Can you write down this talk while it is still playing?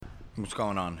What's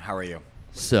going on? How are you?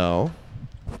 So,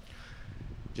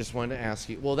 just wanted to ask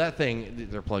you. Well, that thing,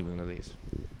 they're plugged into these.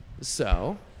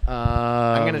 So,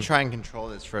 I'm going to try and control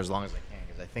this for as long as I can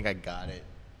because I think I got it.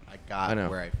 I got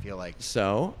know. where I feel like.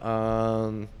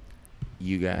 So,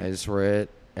 you guys were at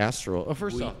Astroworld. Oh,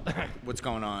 first off, What's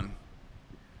going on?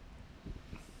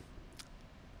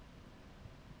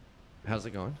 how's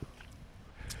it going?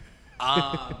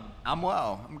 I'm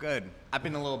well. I'm good. I've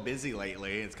been a little busy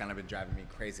lately. It's kind of been driving me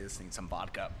crazy. Just need some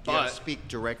vodka. But speak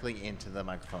directly into the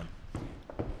microphone.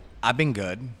 I've been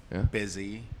good. Yeah.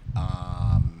 Busy.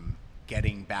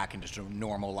 Getting back into sort of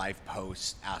normal life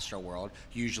post Astroworld.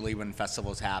 Usually when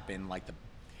festivals happen, like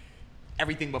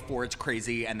everything before it's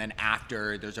crazy, and then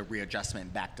after there's a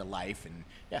readjustment back to life. And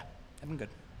yeah, I've been good.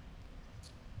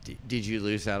 Did you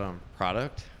lose out on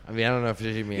product? I mean, I don't know if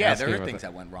there's even Yeah, there were things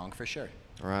that went wrong for sure.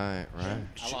 Right.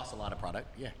 I lost a lot of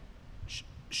product. Yeah.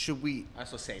 Should we I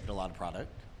also saved a lot of product.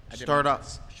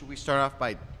 Should we start off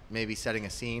by maybe setting a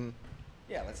scene?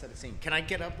 Yeah, let's set a scene. Can I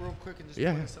get up real quick and just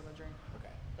Yeah. pour us something to drink? Okay.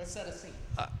 Let's set a scene.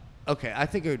 Okay, I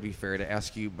think it would be fair to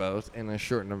ask you both in a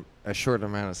short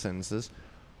amount of sentences,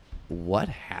 what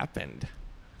happened?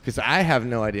 Because I have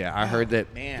no idea. I heard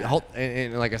that, man.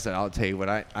 And like I said, I'll tell you what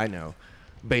I know,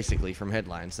 basically from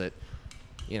headlines that,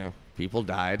 people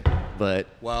died, but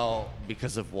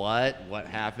because of what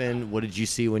happened, what did you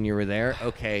see when you were there?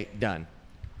 Okay, done.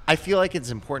 I feel like it's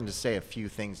important to say a few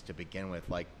things to begin with.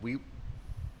 Like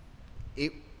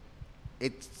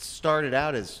it started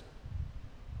out as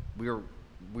we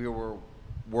were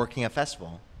working a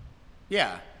festival.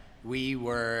 Yeah. We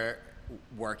were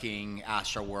working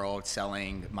Astroworld,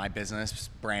 selling my business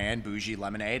brand, Bougie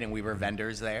Lemonade, and we were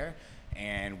vendors there.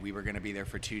 And we were going to be there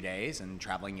for 2 days and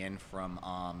traveling in from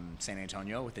San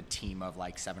Antonio with a team of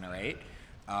like 7 or 8.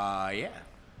 Yeah.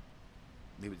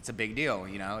 It's a big deal,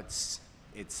 It's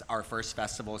our first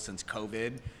festival since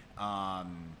COVID.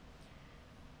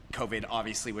 COVID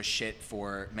obviously was shit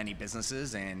for many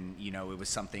businesses, and it was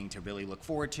something to really look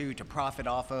forward to profit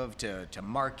off of, to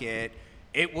market.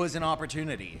 It was an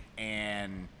opportunity,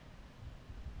 and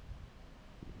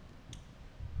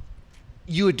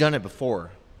You had done it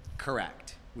before,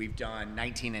 correct. We've done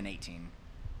 19 and 18.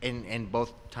 and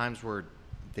both times were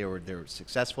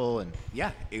successful, and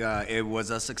Yeah, it was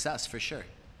a success for sure.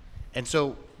 and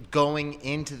so going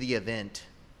into the event,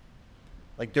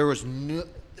 like there was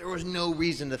no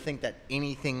reason to think that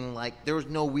anything there was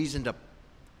no reason to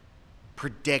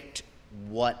predict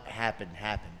what happened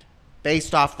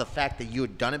based off the fact that you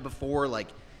had done it before. Like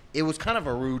it was kind of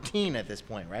a routine at this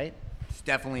point, right? It's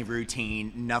definitely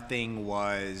routine.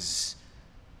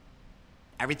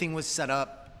 Everything was set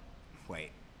up.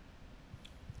 Wait.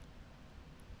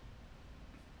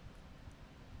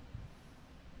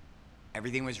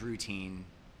 Everything was routine.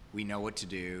 We know what to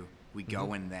do. We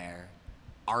go in there.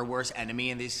 Our worst enemy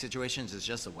in these situations is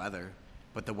just the weather.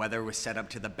 But the weather was set up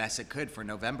to the best it could for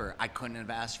November. I couldn't have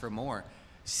asked for more.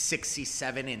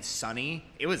 67 and sunny.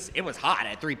 It was hot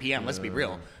at 3 p.m. Let's be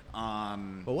real.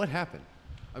 But what happened?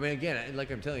 I mean, again,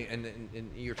 like I'm telling you,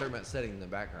 and you're talking about setting in the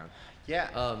background.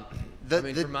 Yeah.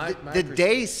 The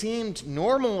day seemed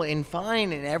normal and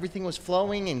fine, and everything was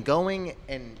flowing and going,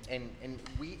 and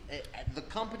we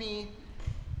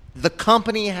the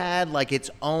company had like its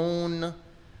own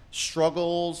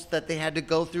struggles that they had to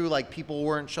go through, like people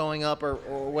weren't showing up or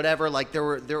whatever. Like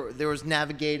there was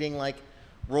navigating like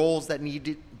roles that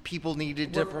people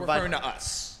needed to provide. Referring to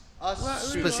us.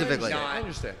 Specifically. I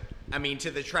understand. I mean,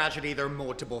 to the tragedy, there are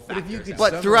multiple factors. But if you could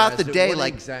But throughout the summarize it, day, what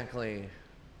like- exactly.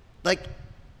 Like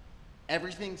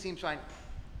everything seemed fine.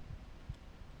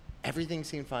 Everything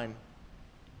seemed fine.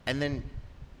 And then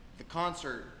the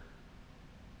concert,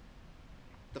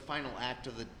 the final act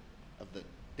of the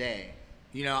day.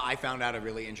 I found out a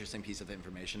really interesting piece of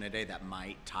information today that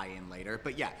might tie in later.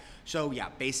 But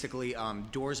basically,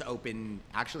 doors open.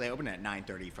 Actually, they open at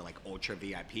 9:30 for like ultra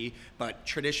VIP. But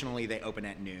traditionally, they open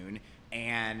at noon.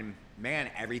 And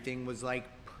man, everything was like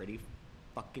pretty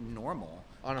fucking normal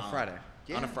On a Friday.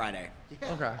 On a Friday.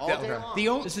 Yeah, Okay. all day Okay.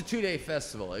 long. It's a 2-day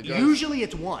festival. It goes- Usually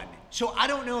it's one. So I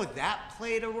don't know if that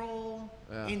played a role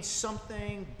in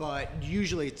something, but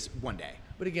usually it's one day.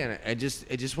 But again, I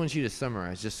just want you to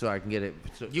summarize, just so I can get it.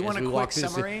 So You want as a we walk quick through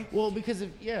this thing- summary? Well, because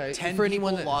of 10 for people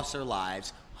anyone that lost their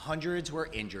lives. Hundreds were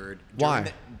injured.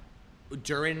 Why?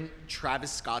 During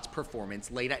Travis Scott's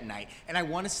performance late at night. And I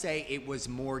want to say it was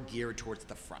more geared towards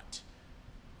the front.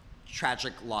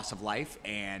 Tragic loss of life,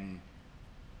 and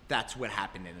that's what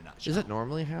happened in a nutshell. Does that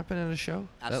normally happen at a show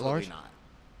that Absolutely large? not.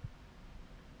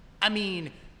 I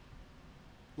mean,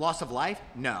 loss of life?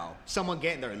 No. Someone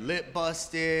getting their lip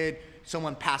busted,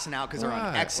 someone passing out because they're on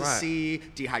Right, ecstasy,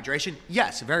 dehydration.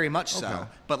 Yes, very much Okay. so.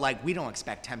 But like, we don't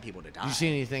expect 10 people to die. Did you see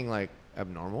anything like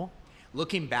abnormal?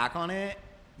 Looking back on it,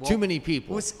 Too many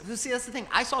people. See, that's the thing.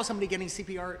 I saw somebody getting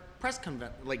CPR press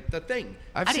like the thing.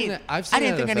 I've I seen didn't, it- I've I seen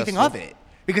didn't it think at a anything festival. of it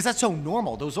because that's so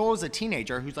normal. There's always a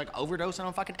teenager who's like overdosing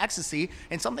on fucking ecstasy,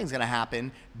 and something's gonna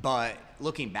happen. But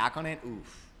looking back on it,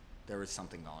 oof, there was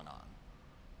something going on.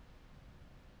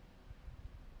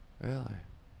 Really?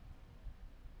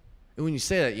 And when you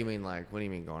say that, you mean like, what do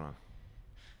you mean going on?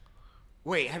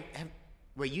 Wait,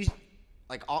 wait, you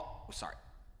like all? Sorry,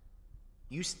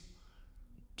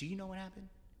 do you know what happened?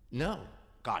 No.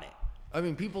 Got it. I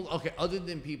mean, people, okay, other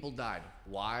than people died.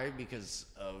 Why? Because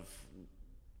of,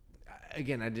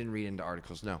 again, I didn't read into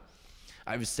articles. No.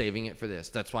 I was saving it for this.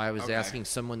 That's why I was Okay. asking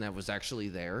someone that was actually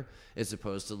there as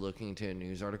opposed to looking into a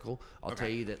news article. I'll tell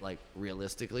you that, like,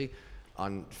 realistically,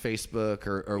 on Facebook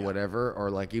or whatever, or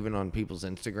like even on people's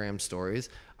Instagram stories,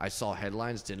 I saw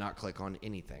headlines, did not click on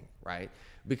anything, right?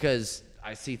 Because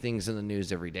I see things in the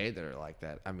news every day that are like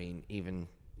that. I mean, even,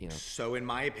 you know. So, in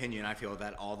my opinion, I feel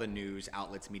that all the news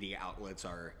outlets, media outlets,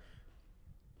 are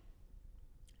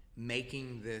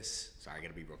making this. Sorry, I got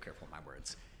to be real careful with my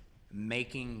words.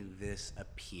 Making this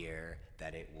appear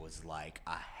that it was like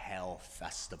a hell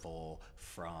festival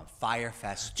from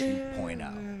Firefest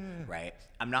 2.0, right?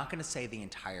 I'm not going to say the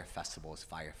entire festival is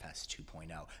Firefest 2.0.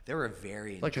 There were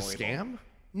very Like a enjoyable- scam?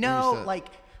 No, Or like,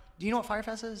 do you know what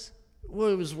Firefest is? Well,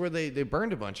 it was where they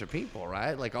burned a bunch of people,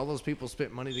 right? Like all those people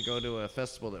spent money to go to a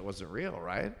festival that wasn't real,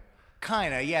 right?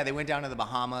 Kinda, yeah. They went down to the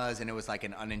Bahamas, and it was like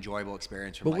an unenjoyable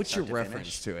experience. From But like what's your start to reference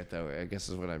finish. to it, though? I guess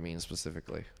is what I mean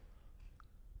specifically.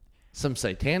 Some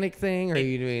satanic thing, or are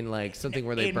you doing like something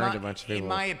where they burned a bunch of people? In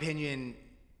my opinion,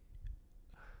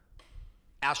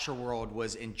 Astroworld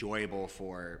was enjoyable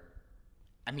for.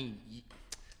 I mean,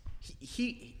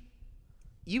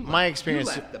 My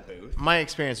experience. You left the booth. My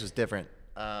experience was different.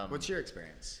 What's your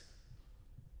experience?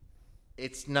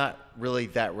 It's not really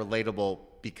that relatable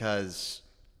because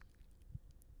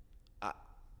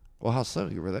Well, how so?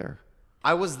 You were there.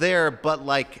 I was there, but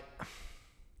like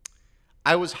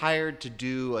I was hired to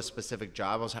do a specific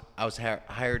job. I was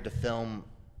hired to film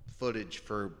footage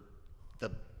for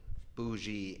the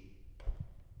bougie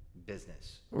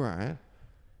business, Right.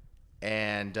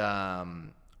 and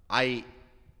I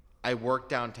worked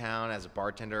downtown as a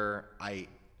bartender. I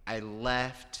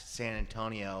left San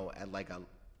Antonio at like a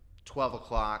 12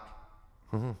 o'clock,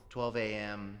 12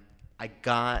 a.m. I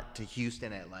got to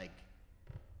Houston at like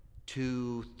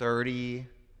 2:30.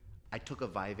 I took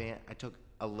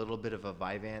a little bit of a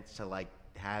Vyvanse to like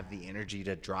have the energy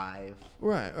to drive,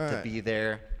 Right. to be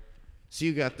there. So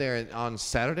you got there on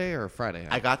Saturday or Friday?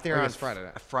 I got there Or on guess Friday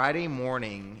night. Friday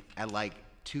morning at like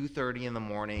 2:30 in the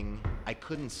morning. I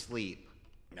couldn't sleep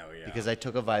No, yeah. because I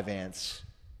took a Vyvanse,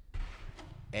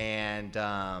 and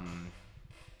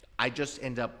I just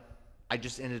ended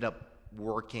up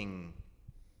working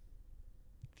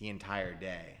the entire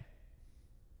day,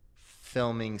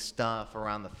 filming stuff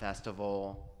around the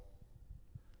festival.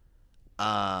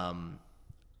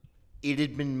 It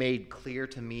had been made clear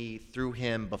to me through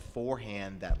him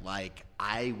beforehand that like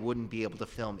I wouldn't be able to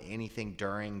film anything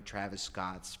during Travis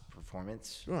Scott's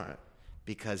performance Right.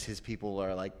 because his people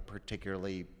are like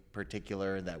particularly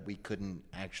particular that we couldn't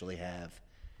actually have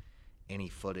any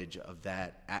footage of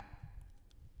that.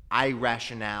 I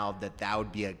rationale that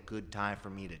would be a good time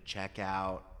for me to check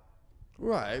out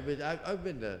Right, but I've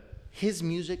been to. his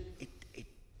music.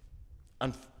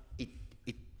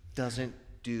 It doesn't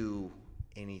do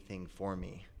anything for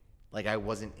me. Like I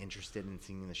wasn't interested in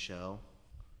seeing the show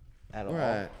at all.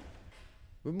 Right.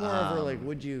 But moreover, like,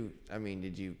 did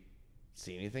you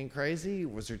see anything crazy?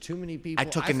 Was there too many people? I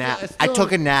took a nap. still- I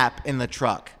took a nap in the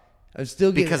truck. I'm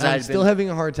still getting, because I'm I'd still been- having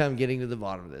a hard time getting to the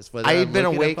bottom of this. Whether I had I'm been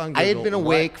looking awake- up on I had Google, been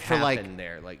awake for, like, happened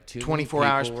there, like 24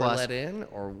 hours were plus. let in,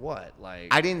 or what? Like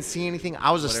I didn't see anything.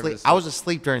 I was Whatever asleep. the I was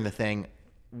asleep during the thing.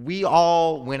 We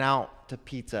all went out to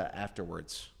pizza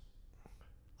afterwards.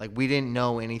 Like we didn't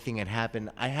know anything had happened.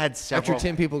 I had after several.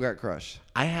 10 people got crushed.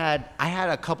 I had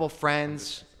a couple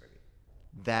friends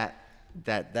that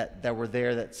were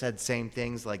there that said same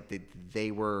things. Like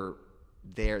they were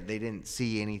there. They didn't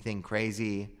see anything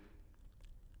crazy.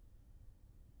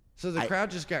 So the crowd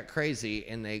just got crazy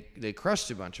and they crushed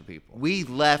a bunch of people. We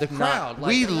left. The crowd, like,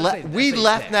 we let's left. say- We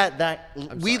let's say left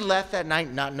 10. we sorry. left that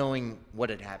night not knowing what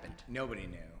had happened. Nobody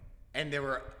knew. And there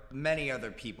were many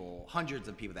other people, hundreds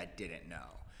of people that didn't know.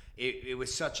 It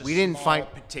was such a We didn't small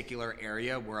find- particular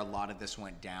area where a lot of this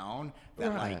went down that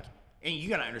Right. like, and you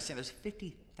gotta understand, there's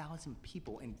 50,000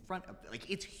 people in front of, like,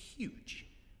 it's huge.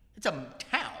 It's a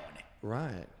town.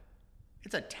 Right.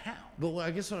 It's a town. But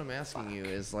I guess what I'm asking you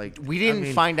is like We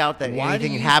didn't find out that why do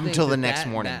anything you happened think till the that next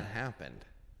morning. That happened.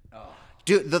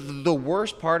 Dude, the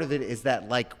worst part of it is that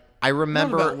like I Not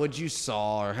remember about what you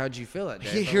saw or how'd you feel that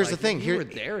day. Here's but, the thing. You were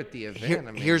there at the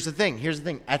event. Here's the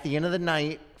thing. At the end of the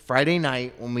night, Friday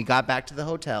night, when we got back to the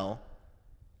hotel,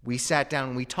 we sat down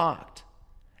and we talked.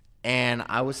 And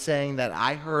I was saying that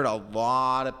I heard a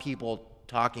lot of people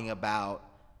talking about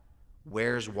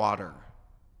where's water.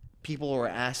 People were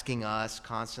asking us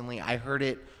constantly. I heard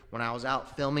it when I was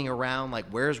out filming around, like,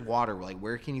 where's water? Like,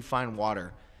 where can you find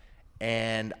water?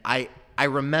 And I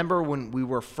remember when we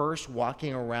were first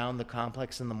walking around the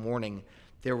complex in the morning,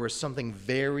 there was something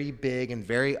very big and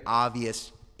very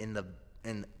obvious in the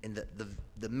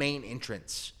main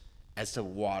entrance as to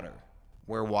water,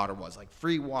 where water was, like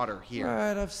free water here.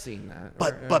 Right, I've seen that.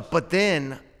 But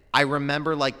then I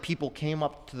remember like people came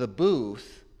up to the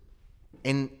booth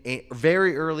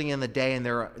very early in the day, and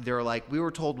they're like, we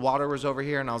were told water was over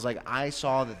here, and I was like, I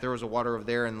saw that there was a water over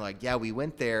there, and like, yeah, we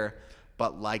went there,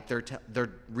 but like they're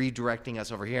redirecting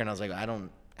us over here, and I was like, I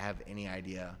don't have any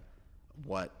idea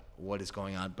what is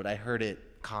going on, but I heard it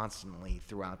constantly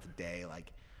throughout the day,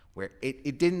 like where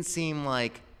it didn't seem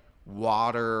like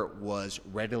water was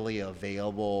readily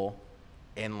available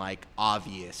and like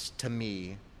obvious to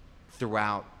me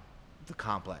throughout the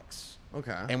complex.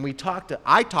 Okay. And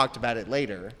I talked about it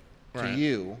later to Right.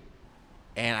 you,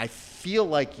 and I feel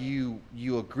like you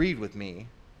agreed with me.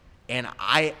 And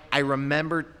I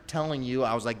remember telling you,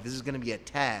 I was like, this is going to be a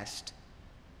test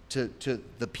to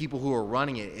the people who are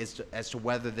running it as to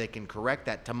whether they can correct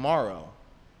that tomorrow,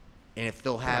 and if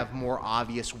they'll have more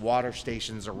obvious water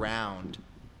stations around.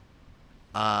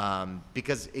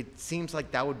 Because it seems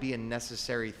like that would be a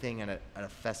necessary thing at a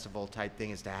festival type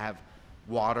thing, is to have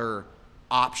water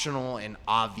optional and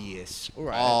obvious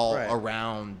all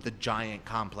around the giant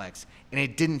complex, and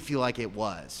it didn't feel like it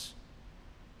was.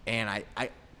 And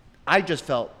I just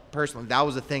felt personally that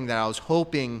was a thing that I was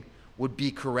hoping would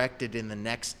be corrected in the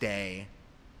next day.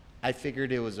 I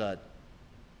figured it was I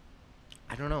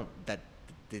don't know, that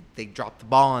they dropped the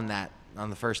ball on that on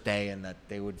the first day, and that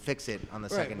they would fix it on the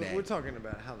second day. We're talking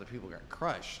about how the people got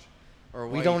crushed, or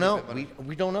We don't know.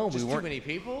 We don't know. Just we too weren't. many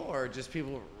people, or just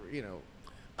people,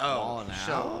 Oh, falling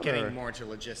so out, getting or- more into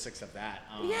logistics of that.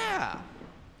 Yeah.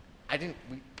 I didn't.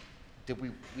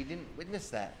 We didn't witness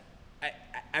that.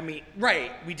 I mean,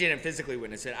 right? We didn't physically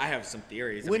witness it. I have some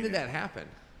theories. When did that happen?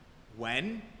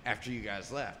 When? After you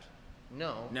guys left.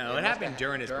 No. No, it happened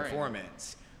during his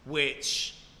performance.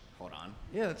 Which, hold on.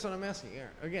 Yeah, that's what I'm asking. Yeah.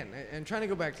 Again, and trying to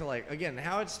go back to like again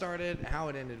how it started, how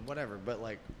it ended, whatever. But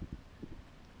like,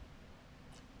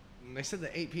 they said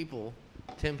that 8 people,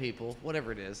 10 people,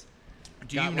 whatever it is.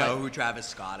 Do you know who Travis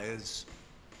Scott is?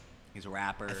 He's a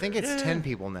rapper. I think it's 10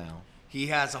 people now. He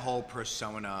has a whole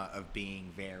persona of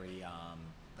being very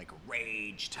like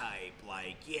rage type,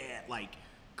 like like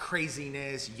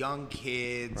craziness, young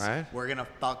kids. Right. We're gonna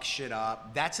fuck shit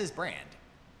up. That's his brand.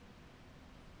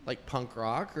 Like punk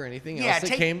rock or anything Yeah, else that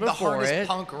take came the before hardest it.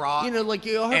 punk rock Like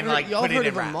you all and, heard, like, y'all put it heard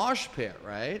in of a rap. mosh pit,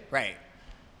 right? Right.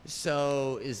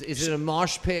 So is it a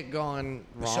mosh pit gone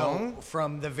wrong? So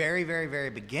from the very, very, very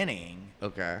beginning,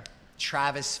 Okay.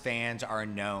 Travis fans are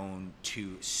known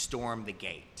to storm the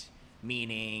gate,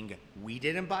 meaning we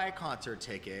didn't buy a concert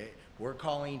ticket. We're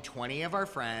calling 20 of our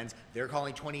friends. They're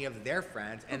calling 20 of their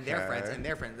friends and their friends and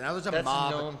their friends. Now there's a That's a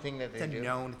mob. known thing that they it's do. a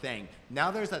known thing.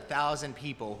 Now there's 1,000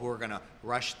 people who are gonna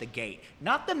rush the gate,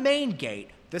 not the main gate,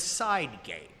 the side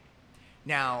gate.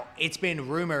 Now, it's been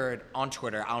rumored on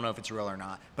Twitter, I don't know if it's real or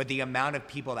not, but the amount of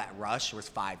people that rushed was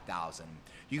 5,000.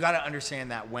 You got to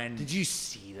understand that when... Did you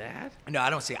see that? No,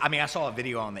 I don't see it. I mean, I saw a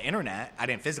video on the internet. I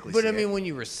didn't physically see But it. I mean, when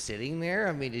you were sitting there,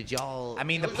 I mean, did y'all... I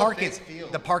mean, It the was a park big is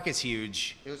field. the park is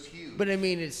huge. It was huge. But I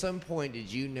mean, at some point,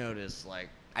 did you notice like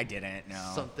I didn't, no.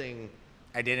 something?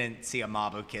 I didn't see a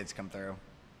mob of kids come through.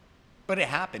 But it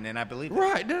happened, and I believe it.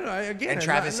 Right? No. Again, And I'm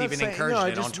Travis not even saying- encouraged no, I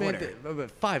it on just meant Twitter. that- But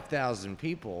 5,000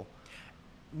 people.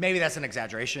 Maybe that's an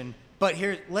exaggeration. But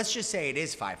here, let's just say it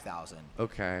is 5,000.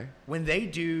 Okay. When they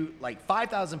do, like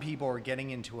 5,000 people are getting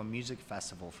into a music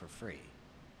festival for free.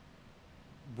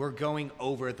 We're going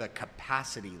over the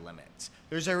capacity limits.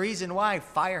 There's a reason why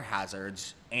fire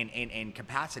hazards and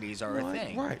capacities are a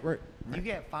thing. Right. You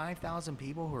get 5,000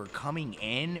 people who are coming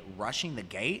in, rushing the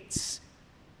gates,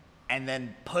 and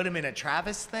then put them in a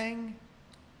Travis thing.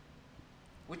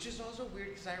 Which is also weird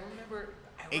because I remember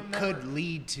It could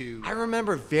lead to. I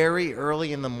remember very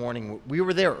early in the morning. We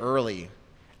were there early.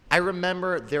 I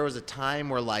remember there was a time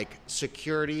where like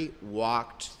security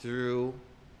walked through.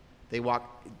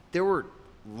 There were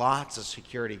lots of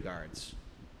security guards,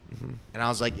 and I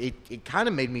was like, it kind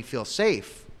of made me feel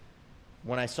safe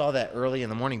when I saw that early in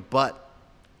the morning, but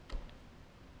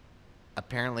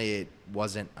apparently it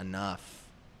wasn't enough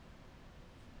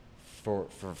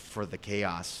for the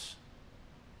chaos.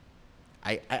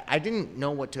 I didn't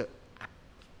know what to.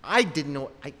 I didn't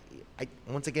know. I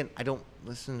once again, I don't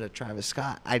listen to Travis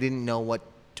Scott. I didn't know what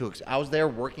to. I was there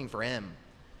working for him,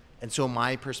 and so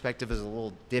my perspective is a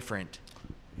little different.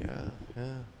 Yeah.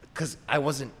 Because I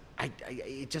wasn't.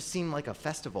 It just seemed like a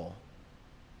festival.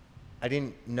 I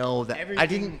didn't know that. I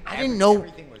didn't know.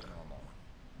 Everything was normal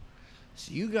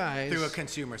So you guys, through a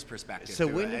consumer's perspective. so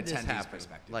through when an did this attendee's happen?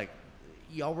 perspective. Like,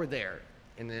 y'all were there,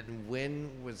 and then when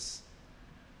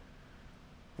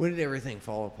did everything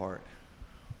fall apart?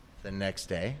 The next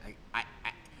day.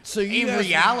 So you in guys,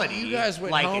 reality, you guys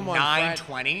went like home on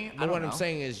 9:20. But what I'm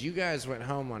saying is, you guys went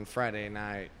home on Friday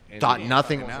night. And Thought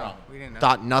nothing was know. wrong. We didn't know.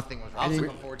 Thought nothing was I was wrong.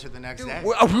 looking forward to the next day. We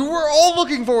were all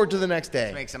looking forward to the next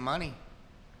day. Make some money.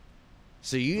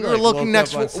 So you We were looking woke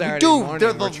next. up on Saturday Dude,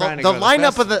 morning, we're trying to the go to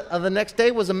lineup festival. of the next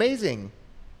day was amazing.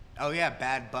 Oh yeah,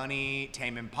 Bad Bunny,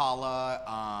 Tame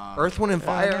Impala, Earth, Wind, and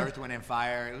Fire. Earth, Wind, and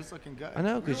Fire. It was looking good. I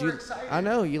know, because We were you. excited. I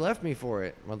know you left me for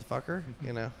it, motherfucker.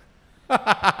 You know.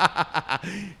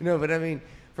 No, but I mean,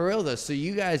 for real though. So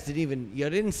you guys y'all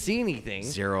didn't see anything.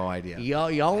 Zero idea.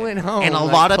 Y'all went home, And a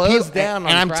like, lot of people, closed down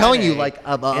and on I'm telling you, Friday,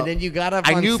 like, and then you got up.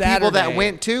 I on knew people that Saturday.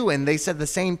 went too, and they said the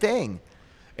same thing.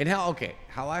 And how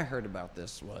I heard about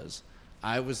this was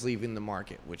I was leaving the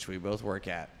market, which we both work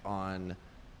at, on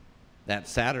that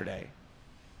Saturday,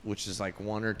 which is like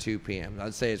 1 or 2 p.m.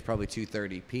 I'd say it's probably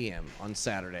 2:30 p.m. on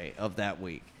Saturday of that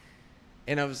week.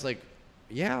 And I was like,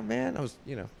 yeah, man. I was,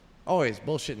 always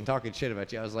bullshitting, talking shit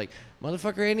about you. I was like,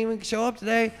 motherfucker ain't even show up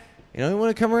today. You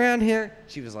want to come around here?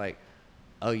 She was like,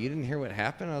 oh, you didn't hear what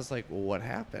happened? I was like, well, what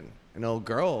happened? An old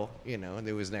girl,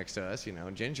 that was next to us,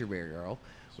 ginger beer girl,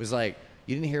 was like,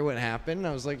 you didn't hear what happened? And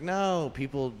I was like, no,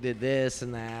 people did this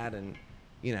and that and,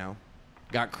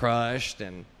 got crushed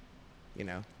and,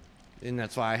 and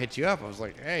that's why I hit you up. I was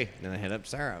like, hey. And then I hit up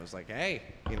Sarah. I was like, hey,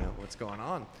 what's going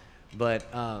on? But,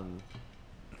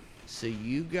 so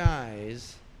you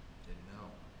guys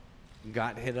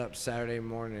got hit up Saturday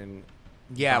morning.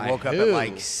 Yeah, by I woke up who? at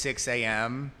like 6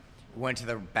 a.m. Went to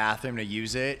the bathroom to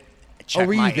use it. Checked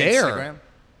were you my there? Instagram.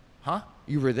 Huh?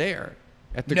 You were there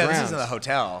at the No, grounds. this is in the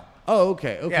hotel. Oh,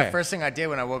 okay. Yeah, first thing I did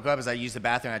when I woke up is I used the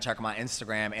bathroom. I check my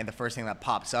Instagram, and the first thing that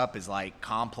pops up is like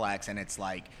Complex, and it's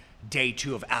like day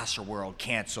 2 of Astroworld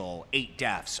cancel, 8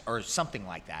 deaths or something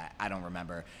like that. I don't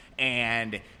remember.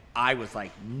 And I was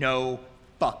like, no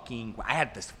fucking. I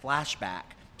had this flashback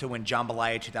to when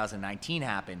Jambalaya 2019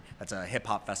 happened. That's a hip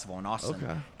hop festival in Austin,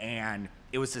 Okay. and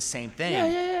it was the same thing.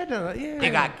 Yeah.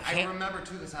 They got I remember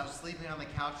too this. I was sleeping on the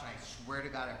couch, and I swear to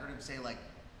God, I heard him say like,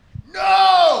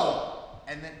 "No!"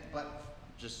 And then, but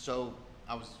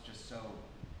I was just so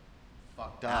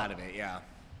fucked up out of it. Yeah.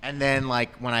 And then,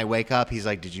 like, when I wake up, he's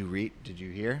like, "Did you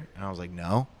hear?" And I was like,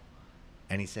 "No."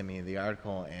 And he sent me the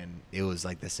article, and it was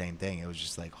like the same thing. It was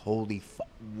just like, "Holy fuck!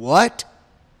 What?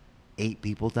 8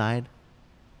 people died?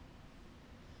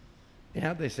 Yeah,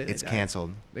 how'd they say It's they died?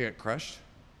 canceled." They got crushed?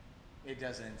 It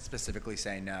doesn't specifically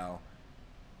say no.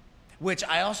 Which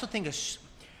I also think is,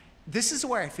 this is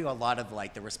where I feel a lot of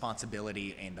like the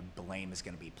responsibility and the blame is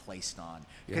going to be placed on.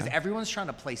 Because Yeah. everyone's trying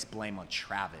to place blame on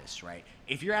Travis, right?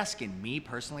 If you're asking me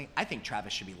personally, I think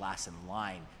Travis should be last in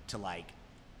line to like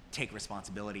take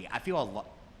responsibility. I feel a lot.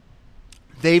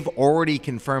 They've already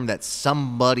confirmed that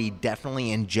somebody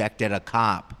definitely injected a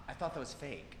cop. I thought that was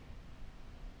fake.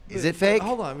 Is it fake?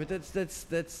 Hold on, but that's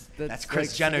That's Kris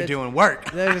like, Jenner that's- doing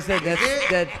work. That's Is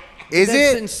that's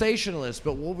it? sensationalist?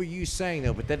 But what were you saying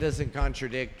though? But that doesn't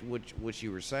contradict what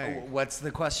you were saying. What's the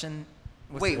question?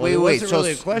 Wait, Well, it wasn't so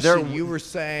really a question. there- You were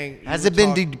saying. Has you it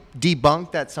were been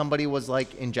debunked that somebody was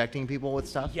like injecting people with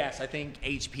stuff? Yes, I think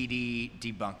HPD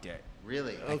debunked it.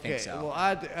 Really? I okay. think so. Well,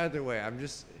 either way, I'm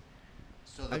just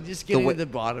So getting to the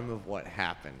bottom of what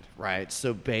happened, right?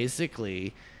 So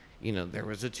basically, there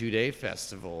was a 2-day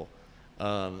festival.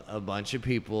 A bunch of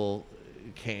people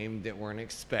came that weren't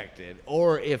expected,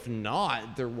 or if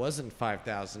not, there wasn't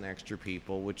 5,000 extra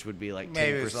people, which would be like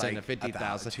Maybe it was 10% like of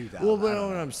 50,000. 2,000. Well, but I don't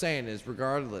what know. I'm saying is,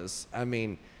 regardless, I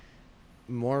mean,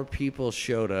 more people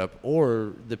showed up,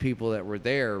 or the people that were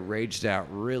there raged out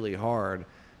really hard,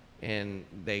 and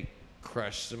they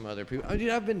crushed some other people. I mean,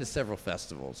 I've been to several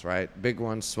festivals, right? Big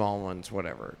ones, small ones,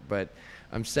 whatever. But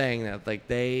I'm saying that, like,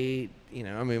 they,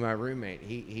 my roommate,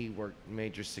 he worked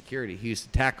major security. He used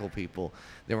to tackle people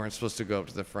that weren't supposed to go up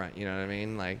to the front. You know what I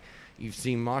mean? Like, you've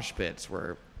seen mosh pits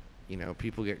where,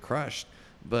 people get crushed.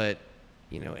 But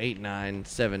 8, 9,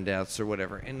 7 deaths or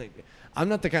whatever. And I'm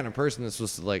not the kind of person that's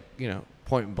supposed to like,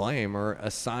 point blame or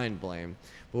assign blame.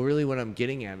 But really what I'm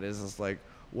getting at is like,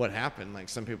 what happened? Like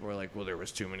some people are like, well, there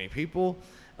was too many people.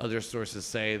 Other sources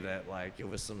say that like it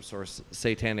was some sort of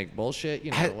satanic bullshit,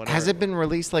 whatever. Has it been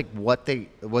released like what the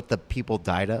people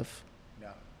died of? No.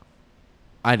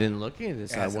 I didn't look into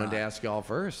this. I has wanted to not. ask y'all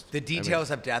first. The details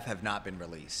of death have not been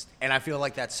released. And I feel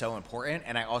like that's so important.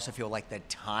 And I also feel like the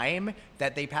time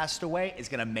that they passed away is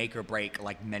going to make or break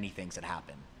like many things that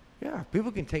happen. Yeah,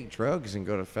 people can take drugs and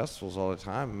go to festivals all the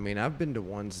time. I mean, I've been to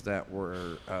ones that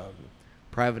were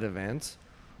private events,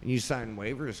 and you sign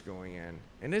waivers going in,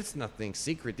 and it's nothing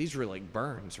secret. These were like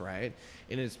burns, right?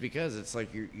 And it's because it's like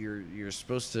you're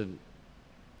supposed to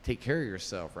take care of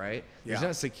yourself, right? There's Yeah.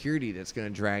 not security that's going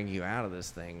to drag you out of this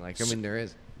thing. Like, I mean, there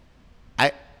is.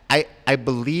 I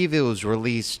believe it was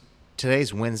released.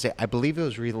 Today's Wednesday. I believe it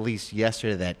was released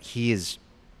yesterday that he is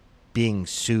being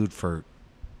sued for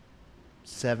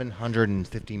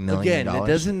 $750 million. Again, it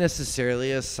doesn't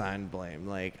necessarily assign blame.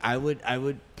 Like, I would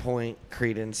point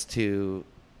credence to,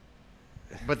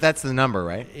 But that's the number,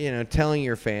 right? telling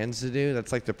your fans to do.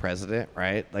 That's like the president,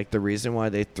 right? Like the reason why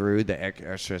they threw the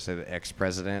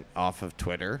ex-president off of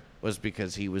Twitter was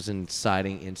because he was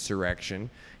inciting insurrection.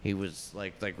 He was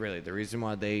like really the reason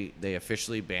why they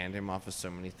officially banned him off of so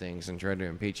many things and tried to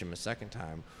impeach him a second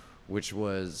time, which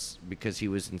was because he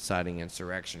was inciting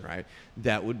insurrection, right?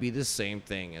 That would be the same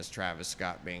thing as Travis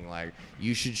Scott being like,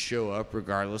 you should show up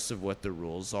regardless of what the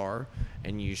rules are,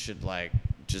 and you should like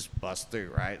just bust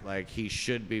through, right? Like he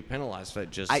should be penalized for that,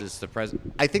 just as the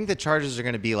president. I think the charges are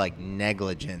going to be like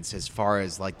negligence as far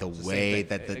as like the way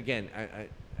that the. Again,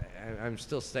 I'm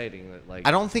still stating that like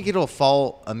I don't think it'll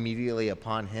fall immediately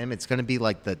upon him. It's going to be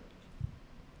like the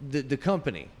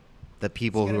company. the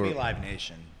people It's who going are. to be Live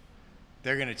Nation.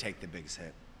 They're going to take the biggest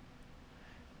hit.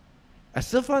 I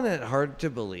still find that hard to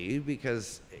believe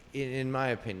because, in my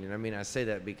opinion, I mean, I say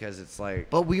that because it's like.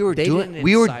 But we were they doing didn't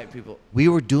we were incite people. we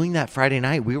were doing that Friday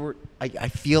night. I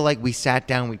feel like we sat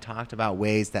down, we talked about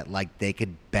ways that like they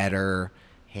could better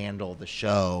handle the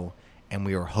show, and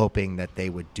we were hoping that they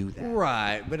would do that.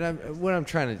 Right, but what I'm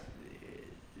trying to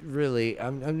really,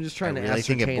 I'm just trying I to really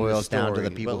think it ascertain boils the down to the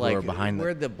story, people but, who like, are behind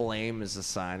where the blame is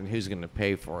assigned and who's going to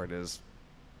pay for it is,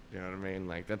 you know what I mean?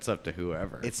 Like that's up to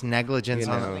whoever. It's negligence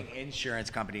You I on. know. don't think insurance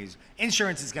companies.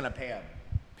 Insurance is going to pay up.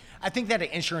 I think that an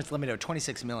insurance limit of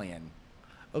 $26 million.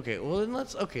 Okay, well then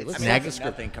let's I mean, neg- that's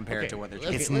nothing compared to what they're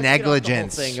let's- It's let's get off the whole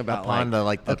negligence thing about upon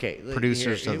the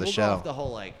producers of the we'll show. Go off the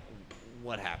whole like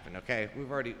what happened. Okay,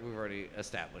 we've already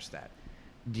established that.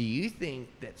 Do you think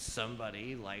that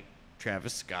somebody like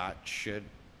Travis Scott should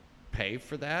pay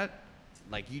for that?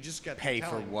 Like you just got to Pay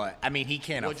tell for him. what? I mean, he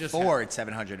can't What just afford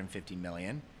 $750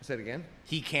 million. Say it again.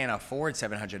 He can't afford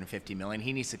 $750 million.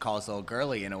 He needs to call his little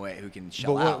girlie in a way who can But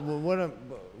shell out.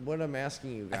 what I'm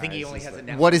asking you guys. I think he only is has a like-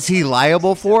 net What is he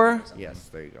liable for? Yes,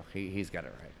 there you go. He's got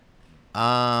it right.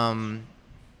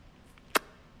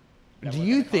 Do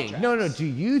you think? No. Do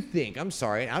you think? I'm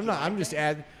sorry. I'm not. I'm just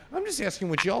asking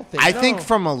what y'all think. I No. think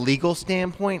from a legal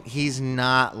standpoint, he's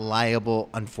not liable.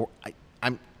 I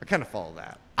kind of follow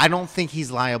that. I don't think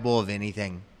he's liable of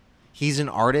anything. He's an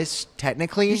artist,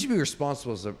 technically. He should be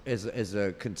responsible as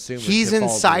a consumer. He's to follow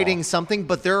the inciting law. something,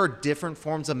 but there are different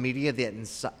forms of media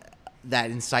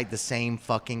that incite the same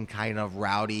fucking kind of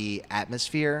rowdy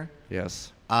atmosphere.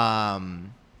 Yes.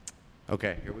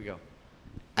 Okay. Here we go.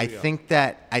 I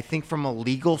think from a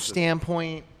legal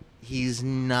standpoint, he's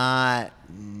not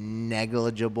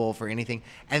negligible for anything.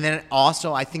 And then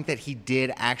also, I think that he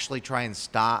did actually try and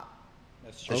stop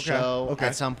the show Okay.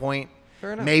 at some point.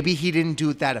 Fair enough. Maybe he didn't do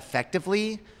it that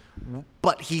effectively,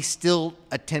 but he still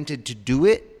attempted to do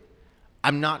it.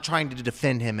 I'm not trying to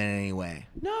defend him in any way.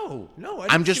 No. I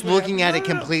I'm didn't just see what looking at happened. it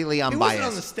completely He unbiased. wasn't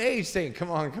on the stage saying,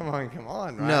 "Come on,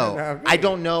 right?" No, Okay. I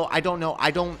don't know.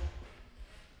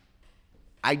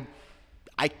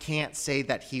 I can't say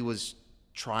that he was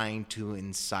trying to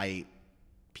incite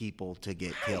people to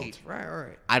get killed.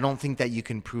 Right. I don't think that you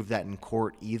can prove that in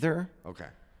court either. Okay.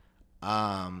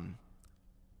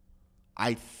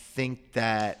 I think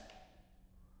that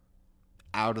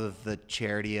out of the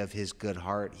charity of his good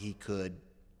heart, he could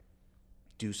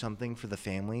do something for the He is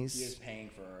families. paying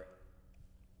for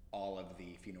all of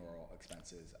the funeral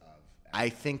expenses of. I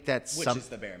think that's Which is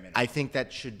the bare minimum. I think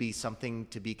that should be something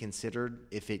to be considered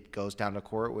if it goes down to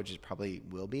court, which it probably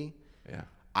will be. Yeah.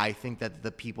 I think that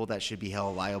the people that should be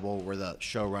held liable were the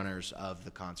showrunners of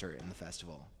the concert and the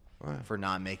festival Right. for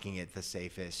not making it the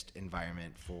safest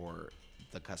environment for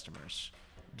the customers,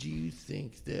 Do you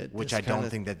think that? which this I don't kinda-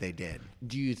 think that they did.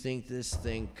 Do you think this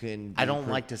thing can? I don't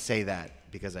like to say that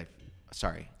because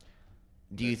sorry.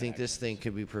 Do you think this thing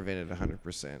could be prevented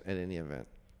 100% at any event?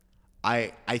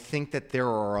 I think that there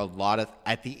are a lot of,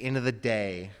 at the end of the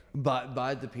day,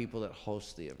 By the people that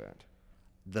host the event.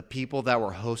 the people that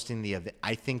were hosting the event,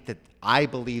 I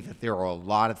believe that there are a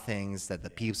lot of things that the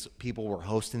people were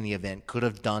hosting the event could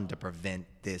have done to prevent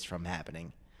this from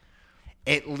happening.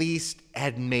 At least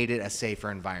had made it a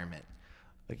safer environment.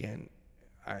 Again,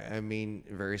 I mean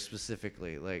very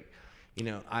specifically, like, you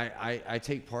know, I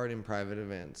take part in private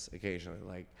events occasionally.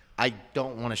 Like, I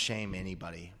don't want to shame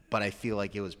anybody, but I feel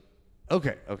like it was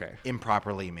okay.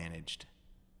 improperly managed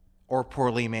or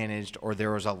poorly managed, or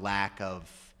there was a lack of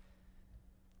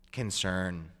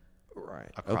concern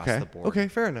across the board. Okay,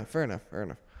 fair enough.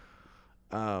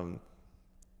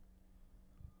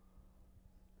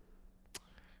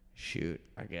 Shoot,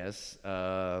 I guess.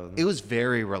 It was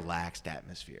very relaxed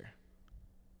atmosphere.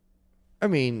 I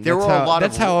mean, There were a lot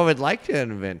of that's how I would like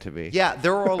an event to be. Yeah,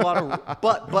 there were a lot of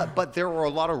but there were a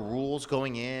lot of rules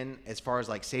going in as far as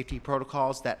like safety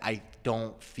protocols that I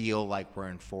don't feel like were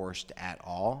enforced at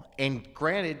all. And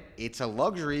granted, it's a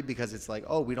luxury because it's like,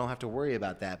 oh, we don't have to worry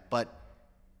about that. But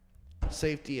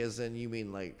Safety, as in you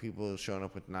mean like people showing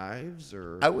up with knives,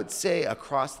 or I would say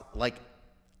across like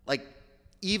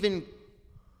even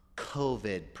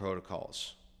COVID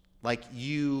protocols. Like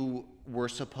you were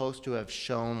supposed to have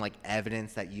shown like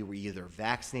evidence that you were either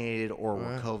vaccinated or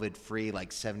were COVID free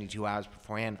like 72 hours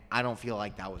beforehand. I don't feel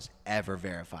like that was ever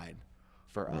verified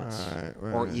for us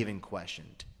or even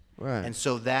questioned. Right. And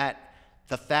so that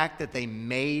the fact that they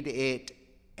made it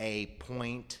a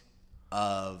point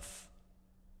of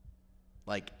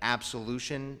like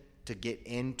absolution to get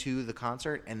into the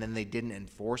concert and then they didn't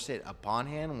enforce it upon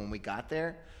hand when we got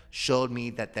there showed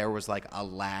me that there was like a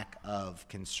lack of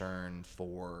concern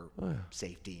for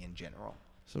safety in general.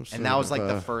 And that was like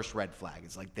the first red flag.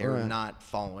 It's like they're not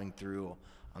following through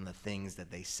on the things that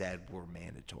they said were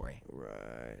mandatory.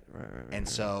 Right. And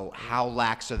so how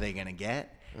lax are they going to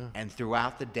get? And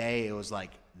throughout the day, it was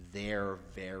like they're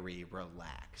very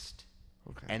relaxed.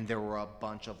 Okay. And there were a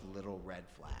bunch of little red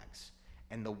flags.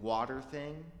 And the water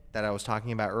thing that I was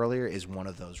talking about earlier is one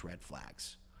of those red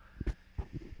flags.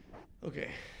 Okay.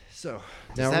 So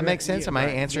does that make sense? Am I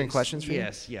answering questions for you?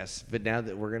 Yes. But now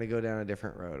that we're going to go down a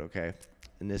different road, okay?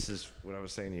 And this is what I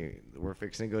was saying to you. We're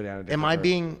fixing to go down a different road. Am I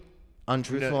being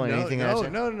untruthful in anything that I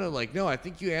said? No. I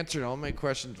think you answered all my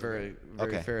questions very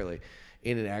fairly.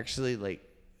 And it actually,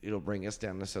 it'll bring us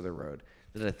down this other road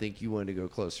that I think you wanted to go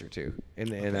closer to.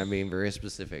 And I mean very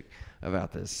specific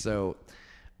about this. So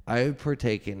I've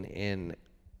partaken in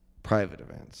private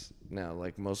events. Now,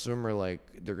 like most of them are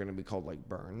they're going to be called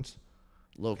burns.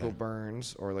 Local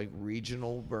burns or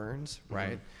regional burns,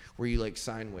 right? Where you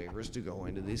sign waivers to go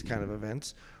into these kind of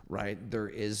events, right? There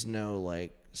is no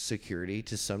security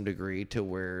to some degree to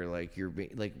where you're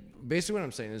being basically what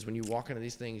I'm saying is when you walk into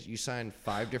these things, you sign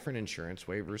 5 different insurance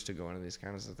waivers to go into these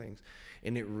kinds of things.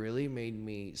 And it really made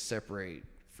me separate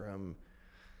from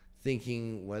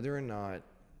thinking whether or not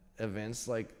events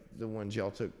like the ones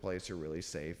y'all took place are really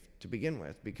safe to begin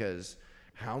with, because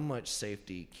how much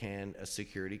safety can a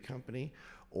security company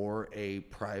or a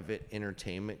private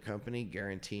entertainment company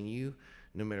guarantee you,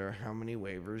 no matter how many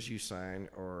waivers you sign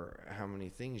or how many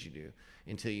things you do,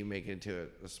 until you make it into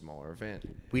a smaller event?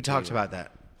 We talked about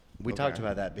that. We talked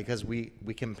about that because we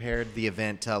compared the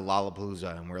event to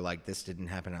Lollapalooza, and we're like, this didn't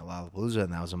happen at Lollapalooza,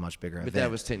 and that was a much bigger event. But that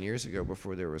was 10 years ago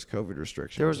before there was COVID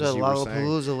restrictions. There was a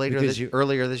Lollapalooza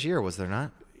earlier this year, was there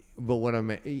not? But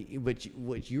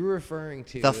what you're referring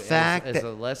to the fact as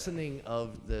a lessening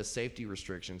of the safety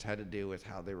restrictions had to do with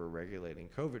how they were regulating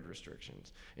COVID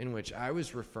restrictions, in which I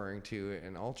was referring to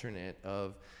an alternate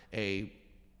of a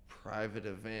private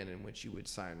event in which you would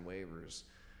sign waivers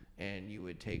and you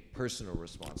would take personal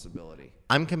responsibility.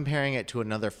 I'm comparing it to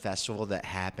another festival that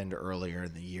happened earlier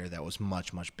in the year that was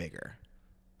much, much bigger.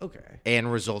 Okay.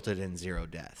 And resulted in 0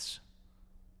 deaths.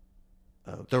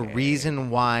 Okay. The reason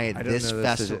why this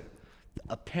festival...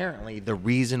 Apparently, the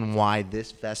reason why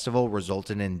this festival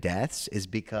resulted in deaths is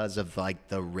because of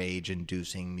the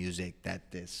rage-inducing music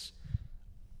that this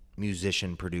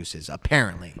musician produces.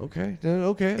 Apparently. Okay.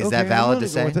 Is that valid to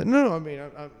say? No. I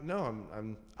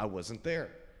mean, I wasn't there.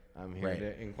 I'm here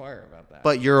to inquire about that.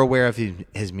 But you're aware of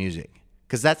his music,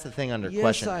 because that's the thing under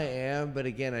question. Yes, I am. But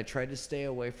again, I tried to stay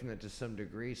away from that to some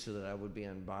degree so that I would be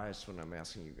unbiased when I'm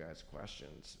asking you guys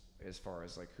questions. As far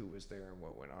as who was there and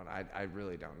what went on, I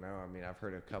really don't know. I mean, I've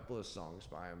heard a couple of songs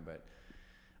by him, but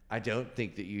I don't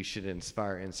think that you should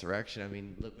inspire insurrection. I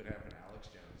mean, look what happened to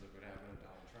Alex Jones. Look what happened to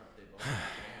Donald Trump. They both got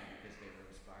banned because they were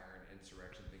inspiring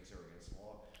insurrection, things that were against the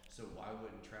law. So why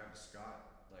wouldn't Travis Scott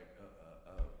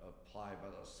apply by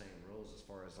those same rules as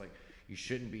far as You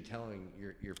shouldn't be telling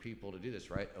your people to do this,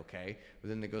 right? Okay. But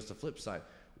then there goes the flip side.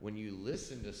 When you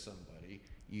listen to somebody,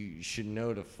 you should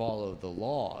know to follow the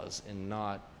laws and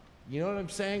not, you know what I'm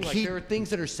saying? Like, there are things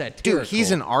that are satirical. Dude,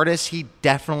 he's an artist. He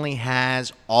definitely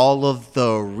has all of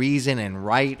the reason and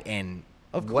right and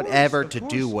whatever to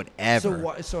do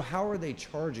whatever. So how are they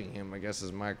charging him, I guess,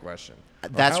 is my question.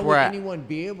 That's how where would anyone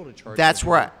be able to charge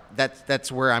him?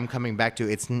 That's where I'm coming back to.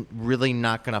 It's really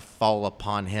not going to fall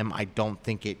upon him. I don't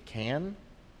think it can.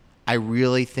 I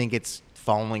really think it's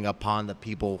falling upon the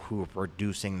people who are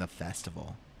producing the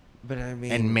festival. But I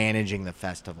mean, and managing the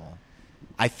festival.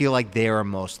 I feel like they are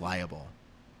most liable.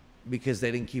 Because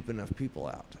they didn't keep enough people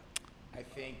out. I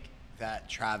think that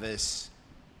Travis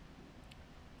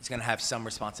is going to have some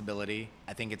responsibility.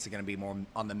 I think it's going to be more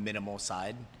on the minimal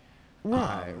side.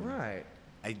 Right.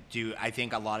 I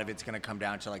think a lot of it's going to come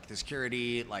down to like the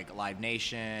security, like Live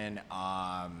Nation.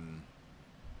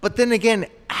 But then again,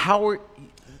 how are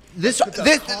this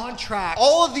contract?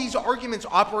 All of these arguments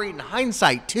operate in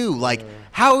hindsight too. Like,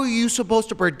 how are you supposed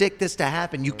to predict this to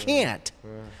happen? You can't,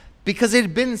 because it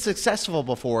had been successful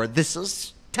before. This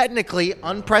is technically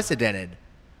unprecedented.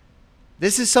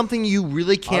 This is something you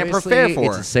really can't prepare for.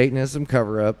 It's a Satanism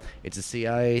cover-up. It's a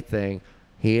CIA thing.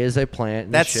 He is a plant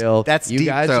in the shill. That's you deep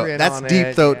guys throat. are in That's on deep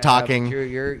it. throat Yeah, talking.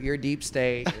 You're deep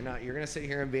state. You're gonna sit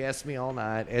here and BS me all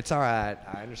night. It's all right.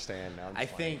 I understand. No, I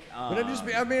think.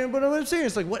 but I'm saying,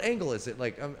 it's like, what angle is it?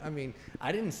 Like, I mean,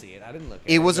 I didn't see it. I didn't look at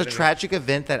it. It was a tragic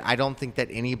event that I don't think that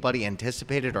anybody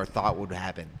anticipated or thought would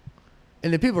happen.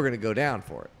 And the people are gonna go down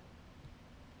for it.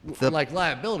 Like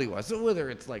liability-wise, so whether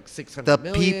it's like $600 The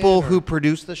million people who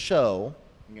produce the show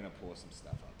I'm gonna pull some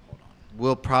stuff up. Hold on.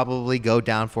 will probably go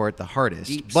down for it the hardest.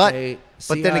 Deep but state,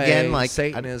 but then again, CIA, like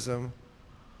Satanism.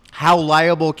 how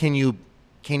liable can you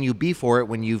be for it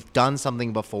when you've done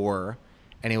something before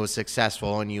and it was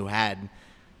successful and you had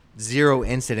 0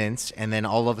 incidents, and then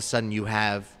all of a sudden you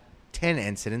have 10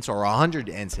 incidents or 100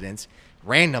 incidents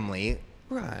randomly?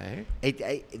 Right.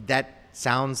 That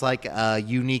sounds like a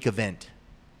unique event.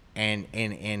 And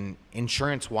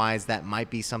insurance wise, that might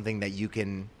be something that you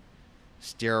can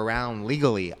steer around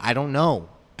legally. I don't know.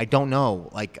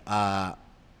 Like,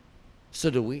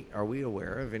 So are we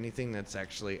aware of anything that's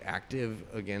actually active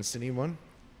against anyone?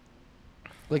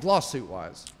 Like lawsuit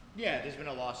wise? Yeah, there's been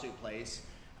a lawsuit placed.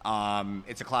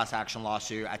 It's a class action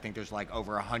lawsuit. I think there's like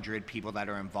over 100 people that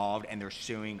are involved, and they're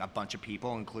suing a bunch of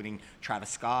people, including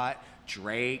Travis Scott,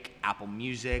 Drake, Apple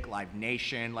Music, Live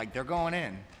Nation. Like, they're going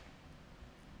in.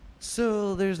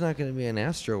 So there's not going to be an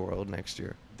Astroworld next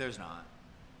year. There's not.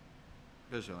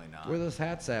 There's really not. Where are those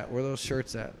hats at? Where are those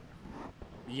shirts at?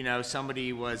 You know,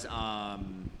 somebody was we're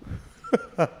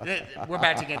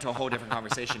about to get into a whole different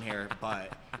conversation here,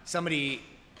 but somebody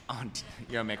on,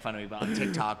 make fun of me, but on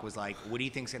TikTok was like, what do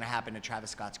you think's going to happen to Travis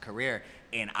Scott's career?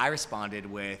 And I responded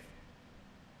with,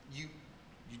 you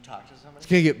talked to somebody? It's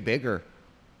going to get bigger.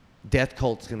 Death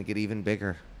Cult's going to get even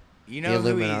bigger. You know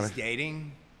who he's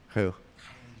dating? Who?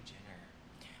 Kylie Jenner.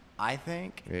 I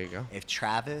think There you go. if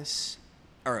Travis,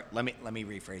 or let me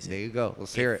rephrase it. There you go.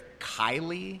 Let's hear it.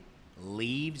 Kylie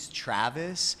leaves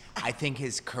Travis, I think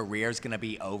his career is going to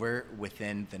be over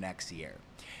within the next year.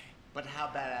 but how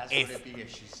badass would it be if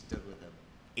she stood with him?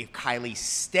 If Kylie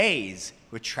stays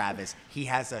with Travis, he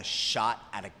has a shot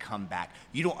at a comeback.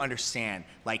 You don't understand.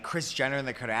 Like Kris Jenner and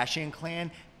the Kardashian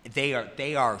clan, they are.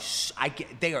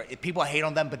 People hate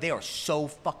on them, but they are so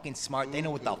fucking smart. They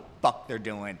know what the fuck they're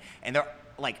doing, and they're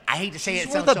like. I hate to say it.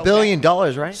 She's worth $1 billion,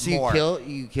 right? So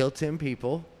you kill 10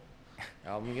 people.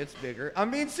 Album gets bigger.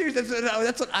 I'm being serious.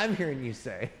 That's what I'm hearing you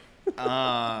say.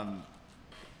 I'm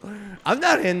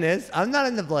not in this. I'm not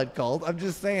in the blood cult. I'm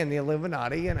just saying the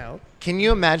Illuminati, you know. Can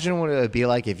you imagine what it would be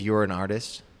like if you were an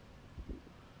artist?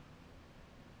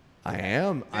 I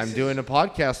am. I'm doing a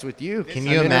podcast with you. Can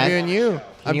you imagine? You.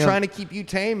 I'm trying to keep you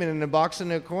tame and in a box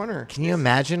in a corner. Can you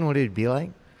imagine what it'd be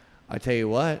like? I tell you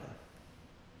what.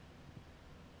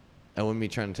 I wouldn't be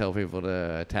trying to tell people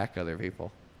to attack other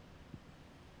people.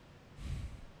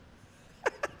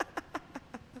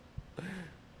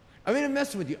 I mean, I'm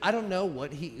messing with you. I don't know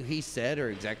what he said or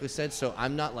exactly said, so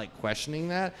I'm not, like, questioning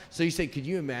that. So you say, could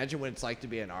you imagine what it's like to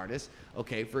be an artist?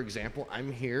 Okay, for example,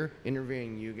 I'm here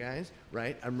interviewing you guys,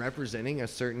 right? I'm representing a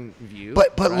certain view.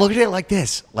 But right? look at it like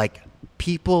this. Like,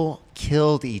 people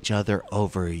killed each other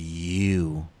over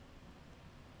you.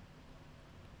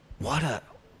 What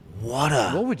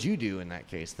would you do in that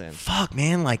case then? fuck,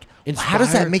 man. Like, Inspire- how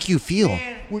does that make you feel?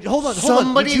 Hold on.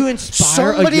 Somebody, Would you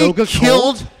inspire a somebody yoga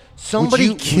killed cult?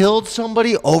 Somebody killed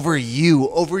somebody over you,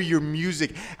 over your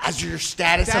music, as your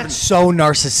status. That's so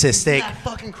narcissistic. Isn't that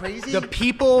fucking crazy? The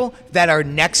people that are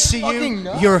next to fucking you,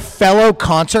 nuts. your fellow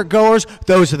concert goers,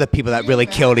 those are the people that really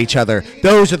killed each other.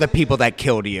 Those are the people that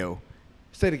killed you.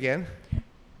 Say it again.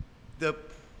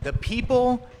 The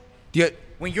people,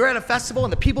 when you're at a festival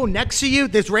and the people next to you,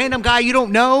 this random guy you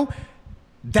don't know,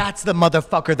 that's the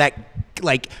motherfucker that,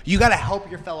 like, you gotta help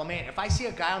your fellow man. If I see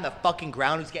a guy on the fucking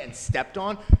ground who's getting stepped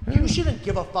on, you shouldn't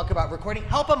give a fuck about recording.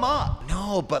 Help him up.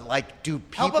 No, but like, dude,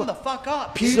 people, Help him the fuck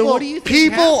up. people, So what do you think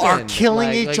people are happened? killing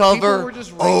Like, each people other were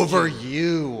just over raging.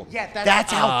 you. Yeah,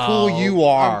 that's how cool you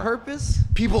are. On purpose?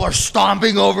 People are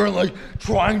stomping over and like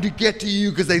trying to get to you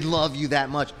because they love you that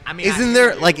much. I mean, isn't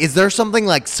there like, is there something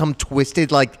like some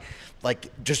twisted like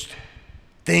just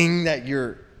thing that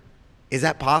you're? Is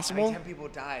that possible? 10 people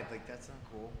died. Like, that's not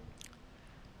cool.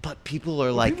 But people are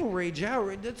like, People rage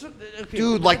out. That's what, okay,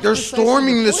 dude, like they're that's precisely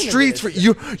storming the point of streets for this.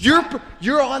 you.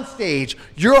 You're on stage.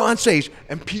 You're on stage,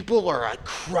 and people are like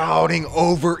crowding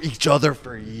over each other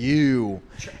for you.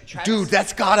 Travis- Dude,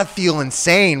 that's gotta feel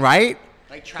insane, right?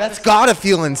 Like Travis, That's gotta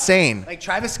feel insane. like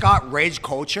Travis Scott rage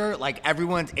culture. Like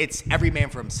it's every man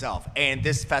for himself, and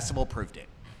this festival proved it.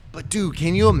 But dude,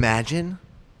 can you imagine?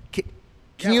 Can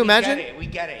Yeah, you imagine? We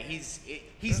get it.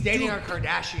 He's dating our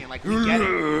Kardashian. Like, we get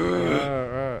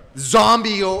it.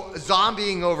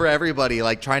 Zombieing over everybody,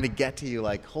 like trying to get to you.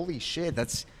 Like, holy shit,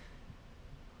 that's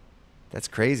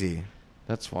crazy.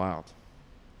 That's wild.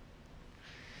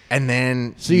 And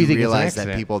then So you think it's an realize that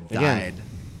accident? people Again. died.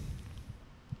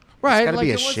 Right, gotta like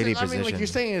be a it wasn't- shitty I mean, like position. you're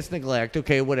saying it's neglect.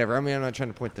 Okay, whatever. I mean, I'm not trying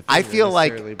to point the I finger feel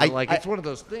like- necessarily, but like I- it's one of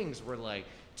those things where like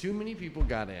too many people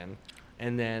got in,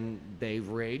 and then they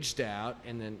raged out,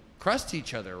 and then crushed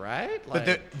each other. Right? Like,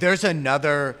 But there's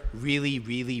another really,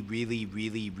 really, really,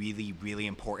 really, really, really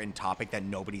important topic that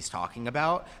nobody's talking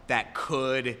about that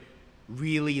could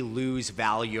really lose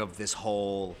value of this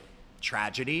whole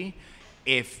tragedy.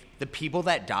 If the people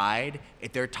that died,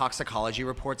 if their toxicology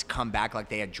reports come back like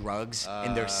they had drugs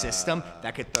in their system,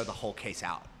 that could throw the whole case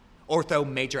out. Or throw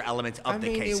major elements of I the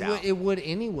mean, case out. it would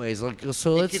anyways. Like,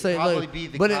 so let's could say, probably like, be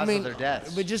the but cause I of mean, their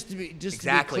deaths. but just to be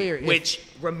Exactly, clear, if- which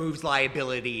removes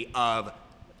liability of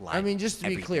life. I mean, just to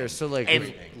be clear, so, like,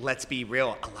 and let's be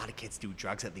real, a lot of kids do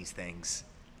drugs at these things.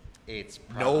 It's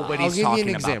Nobody's I'll give you talking an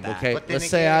about example, that. okay? But then Let's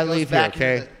say again, I it goes leave here, back into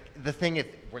okay? The thing is,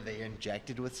 were they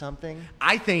injected with something?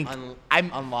 I think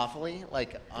Unlawfully,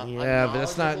 like Yeah, but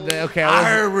that's not unknowledgeably? okay. I I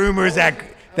heard rumors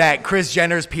that Kris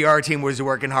Jenner's PR team was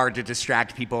working hard to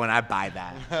distract people, and I buy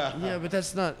that. yeah, but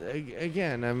that's not.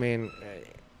 Again, I mean,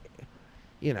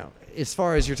 you know, as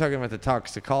far as you're talking about the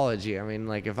toxicology, I mean,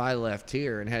 like if I left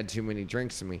here and had too many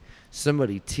drinks in me,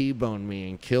 somebody T-boned me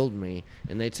and killed me,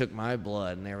 and they took my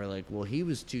blood, and they were like, "Well, he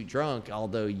was too drunk,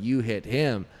 although you hit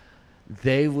him."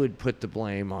 They would put the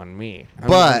blame on me. I'm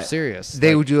But serious.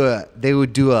 They Like,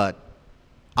 would do a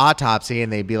autopsy,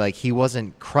 and they'd be like, he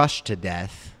wasn't crushed to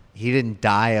death. He didn't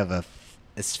die of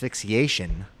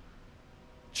asphyxiation.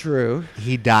 true.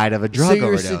 He died of a So drug you're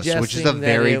overdose, which is a suggesting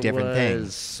very that it different thing.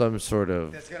 was some sort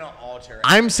of. That's gonna alter.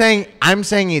 I'm saying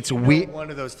it's weird. One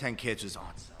of those 10 kids was on.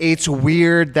 It's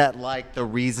weird that like the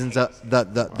reasons of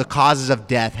the causes of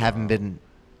death haven't been,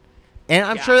 and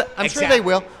I'm Yeah, sure they exactly.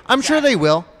 will. I'm sure they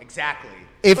will. Exactly.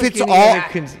 If Like it's any all other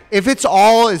cons- if it's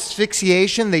all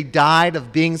asphyxiation, they died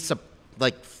of being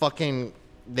like fucking.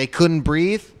 They couldn't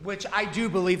breathe. Which I do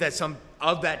believe that some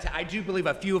of that. I do believe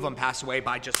a few of them passed away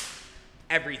by just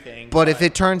everything. But if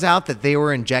it turns out that they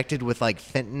were injected with like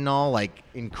fentanyl, like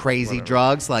in crazy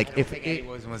drugs, like if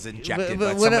anyone was injected,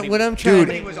 but but what somebody, I'm trying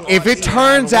dude, to if it Yeah,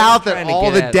 turns what I'm out that trying to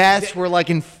all get the at- deaths were like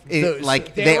So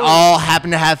they all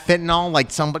happen to have fentanyl,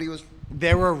 like somebody was.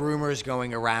 there were rumors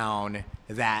going around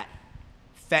that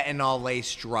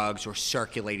fentanyl-laced drugs were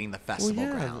circulating the Well, festival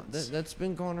yeah, grounds. that's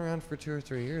been going around for 2 or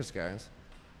 3 years, guys.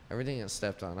 Everything gets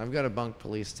stepped on. I've got a bunk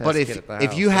police test But kit at the if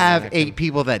house, you and have I can- 8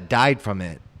 people that died from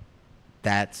it,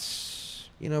 that's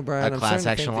you know, Brian, a I'm class starting to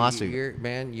action think that lawsuit.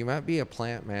 man, you might be a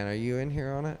plant man. Are you in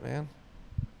here on it, man?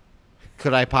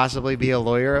 Could I possibly be a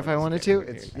lawyer if I wanted to?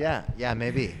 It's yeah,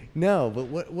 maybe. No, but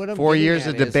what I'm 4 getting years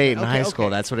at of is- debate in okay, high school.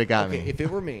 okay. That's what it got Okay, me. if it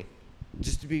were me,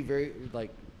 just to be very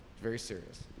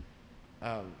serious,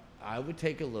 I would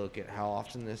take a look at how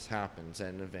often this happens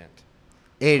at an event.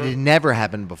 It had never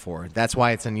happened before. That's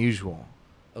why it's unusual.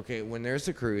 Okay, when there's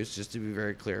a cruise, just to be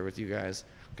very clear with you guys,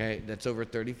 okay, that's over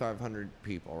 3,500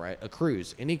 people, right? A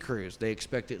cruise, any cruise, they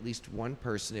expect at least one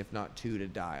person, if not two, to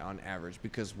die on average,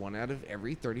 because 1 out of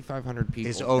every 3,500 people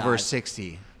It's over dies.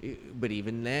 60. But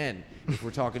even then, if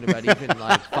we're talking about even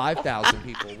like 5,000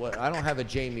 people, I don't have a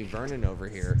Jamie Vernon over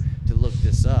here to look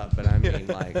this up, but I mean,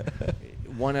 like,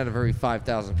 1 out of every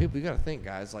 5,000 people. You got to think,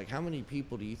 guys. Like, how many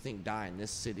people do you think die in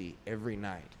this city every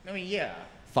night? I mean, yeah.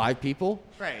 5 people?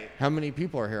 Right. How many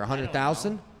people are here? I don't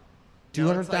 100,000? know.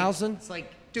 200,000? It's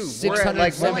like Dude, we're at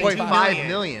like 675 1.5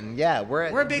 million. Yeah,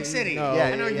 we're a big city. No, Yeah,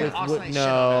 I know yeah. you Austin ain't shit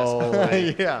no. on us.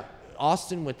 way. yeah.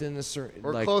 Austin within the certain,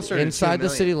 We're like closer to 2 inside the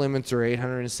million. city limits are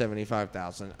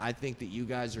 875,000. I think that you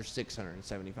guys are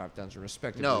 675,000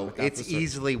 respectively. No, without it's the cer-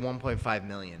 easily 1.5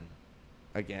 million.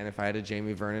 Again, if I had a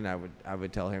Jamie Vernon, I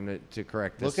would tell him to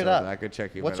correct this. Look it so up. that I could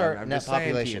check you. What's but our I'm net just saying to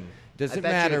you, population? doesn't I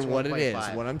bet you matter it's what it is.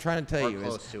 1.5 What I'm trying to tell or you is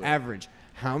close to it. average.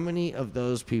 How many of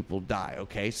those people die?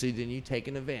 Okay, so then you take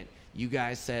an event. You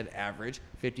guys said average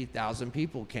 50,000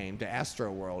 people came to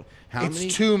Astroworld. How It's many?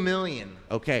 2 million.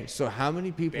 Okay, so how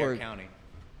many people Bear are? County.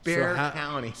 Bear so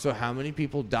County. So how many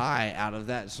people die out of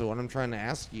that? So what I'm trying to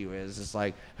ask you is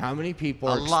like how many people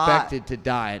A are lot. expected to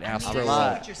die at I see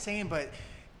Astroworld? what you're saying, but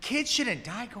kids shouldn't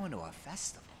die going to a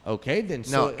festival. Okay, then.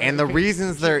 No, So, and the okay,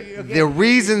 reasons so- they're okay, the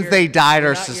reasons they died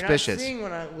you're are not- suspicious. You're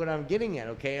not seeing what I'm getting at.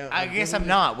 Okay. I guess I'm getting-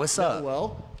 not. What's No, up?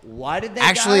 Well, why did they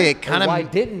Actually, die? it kinda- Or why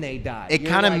didn't they die? It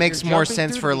You're kind of like- makes you're more jumping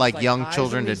sense through for these, like young highs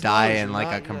children and to these die lows. in You're like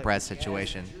a not- compressed yes,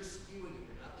 situation. you're skewing it.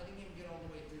 You're not letting him get all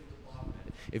the way through to the bottom of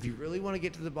it. If you really want to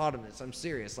get to the bottom of this, I'm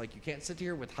serious. Like, you can't sit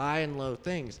here with high and low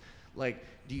things. Like,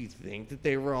 do you think that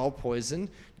they were all poisoned?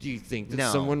 Do you think that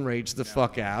No. someone raged the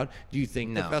fuck out? Do you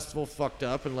think the No. festival fucked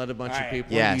up and let a bunch of Alright. people?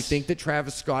 Do you Yes. think that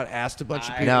Travis Scott asked a bunch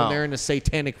of people No. there in a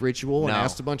satanic ritual and No.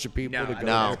 asked a bunch of people No, to go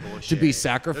no. there to be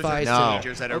sacrificed? No.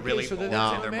 teenagers that are really so then bored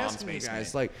that's in what their I'm mom's asking you basement.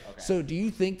 guys. Like, so do you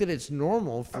think that it's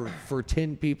normal for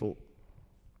 10 people?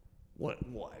 What?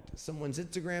 Someone's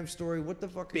Instagram story? What the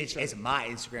fuck? Bitch, it's my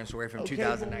Instagram story from Okay,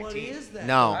 2019. Well, what is that?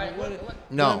 No.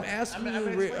 No. I'm asking I'm you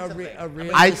gonna explain something. a I'm gonna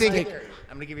realistic. I think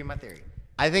I'm gonna give you my theory.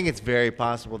 I think it's very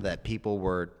possible that people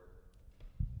were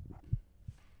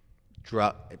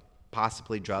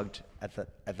possibly drugged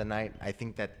at the night. I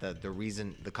think that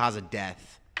the cause of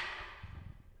death.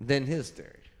 Then his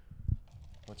theory.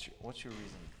 What's your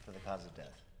reason for the cause of death?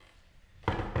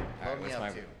 Alright, me what's, up my,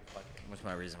 too. what's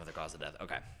my reason for the cause of death?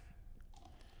 Okay.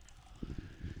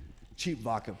 Cheap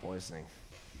vodka poisoning.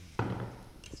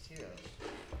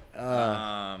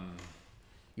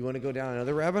 You want to go down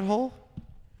another rabbit hole?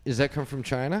 Does that come from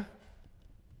China?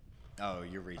 Oh,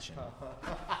 you're reaching.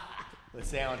 Let's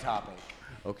stay on topic.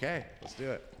 Okay, let's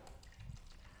do it.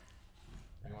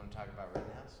 You want to talk about Red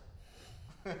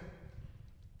House?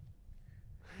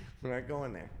 We're not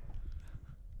going there.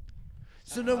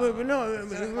 So no, but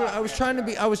no. I was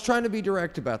trying to be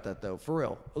direct about that though, for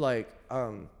real. Like,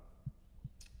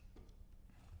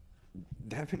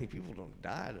 that many people don't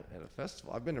die at a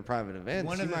festival. I've been to private events.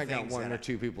 One You of the might got things one that or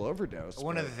two people overdose.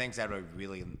 One but- of the things I would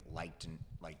really like to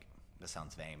like. This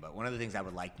sounds vain, but one of the things I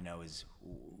would like to know is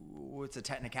what's the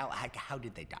technicality? How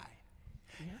did they die?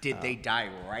 Did they die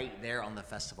right there on the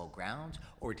festival grounds,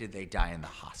 or did they die in the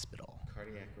hospital?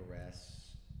 Cardiac arrest,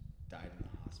 died in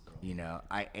the hospital. You know,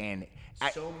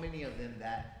 So many of them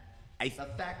I- the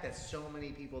fact that so many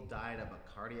people died of a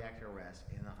cardiac arrest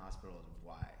in the hospital is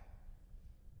why.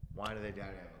 Why do they die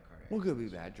of a cardiac Well, it could be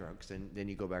bad drugs. Then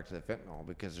you go back to the fentanyl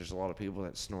because there's a lot of people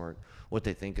that snort what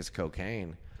they think is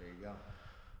cocaine. There you go.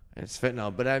 And it's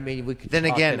fentanyl. But I mean, we could Then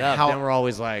talk again, it up. how- Then we're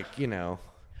always like,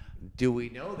 do we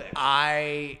know that?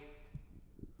 I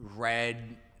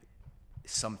read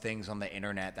some things on the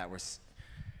internet that were.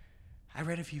 I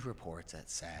read a few reports that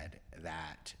said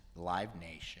that Live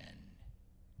Nation.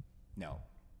 No,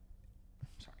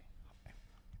 sorry,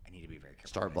 I need to be very careful.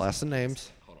 Start blasting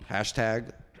names.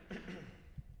 Hashtag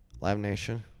Live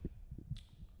Nation.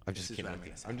 I'm just This is kidding. what I'm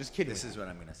gonna say. I'm just kidding. This is what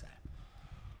I'm gonna say.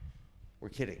 We're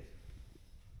kidding.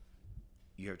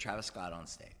 You have Travis Scott on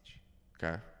stage,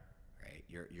 Okay. right?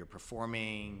 You're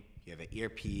performing. You have an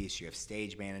earpiece. You have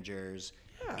stage managers.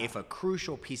 Yeah. If a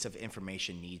crucial piece of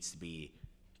information needs to be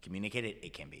communicated,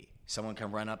 it can be. Someone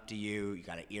can run up to you. You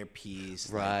got an earpiece.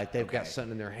 Right. like, They've got okay.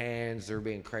 something in their hands. They're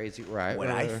being crazy. Right. What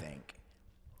right, I right. think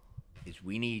is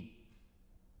we need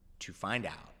to find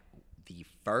out the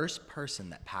first person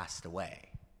that passed away.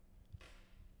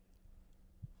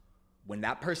 When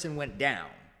that person went down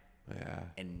Yeah.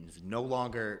 and no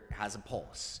longer has a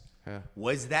pulse, Yeah.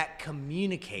 was that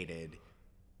communicated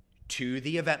to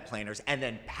the event planners and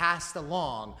then passed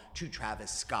along to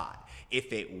Travis Scott?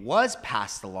 If it was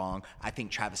passed along, I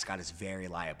think Travis Scott is very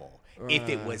liable. If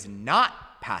it was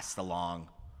not passed along,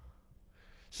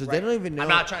 So they don't even know. I'm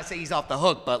not trying to say he's off the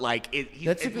hook, but like That's a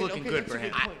it's good- looking okay, good that's for a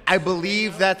him. good point. I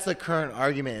believe that's the current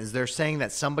argument. Is they're saying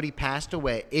that somebody passed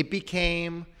away. It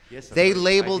became. Yes, they I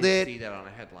labeled did see it. that on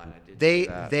a headline. I did They see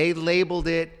that. they labeled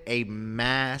it a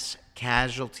mass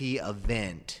casualty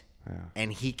event,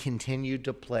 and he continued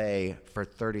to play for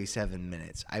 37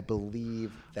 minutes. I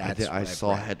believe that's I what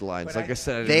saw read. headlines. Like I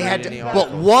said, I They didn't had read any to, but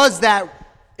articles. was that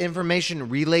information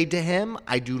relayed to him?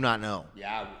 I do not know.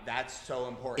 Yeah, that's so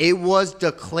important. It was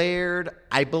declared,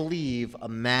 I believe, a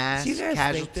mass So you guys think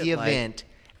casualty that, like- event,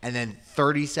 and then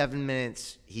 37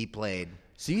 minutes he played.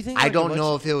 So you think I like, a don't bunch-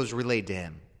 know if it was relayed to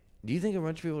him. Do you think a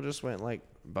bunch of people just went like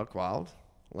buck wild?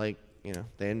 Like, you know,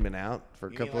 they hadn't been out for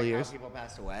a You couple mean, of like, years? how people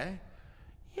passed away?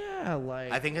 Yeah,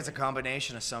 like. I think it's a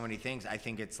combination of so many things. I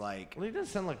think it's like Well, it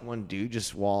doesn't sound like one dude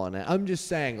just walling out. I'm just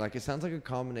saying, like, it sounds like a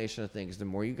combination of things. The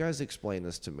more you guys explain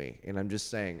this to me, and I'm just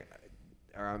saying,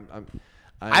 or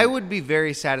I would be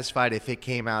very satisfied if it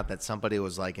came out that somebody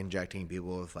was like injecting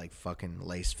people with like fucking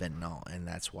lace fentanyl, and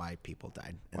that's why people died, I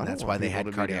and don't that's want why they people had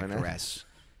to be cardiac doing that. arrests.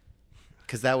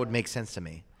 Because that would make sense to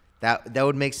me. That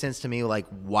would make sense to me, like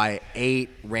why 8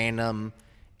 random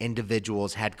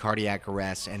individuals had cardiac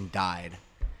arrests and died,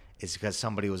 is because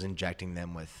somebody was injecting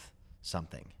them with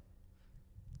something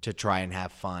to try and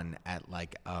have fun at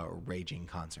like a raging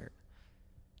concert.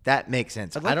 That makes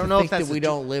sense. I'd like I don't to know think if that's that we the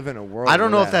tru- don't live in a world. I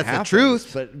don't where know if that that's the happens,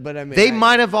 truth, but I mean, they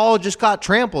might have all just got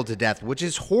trampled to death, which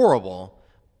is horrible.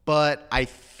 But I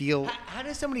feel how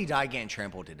does somebody die getting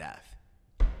trampled to death?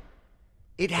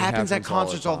 it happens at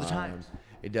concerts all the time.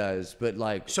 It does, but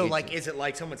like, So it's- like, is it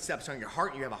like someone steps on your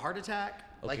heart and you have a heart attack?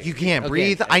 Like You can't Okay,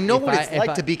 breathe. I know if what it's if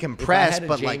like to be compressed, if I had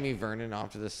but a like Jamie Vernon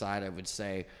off to the side, I would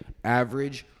say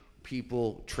average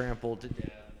people trampled to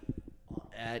death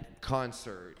at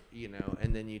concert, you know,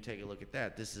 and then you take a look at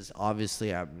that. This is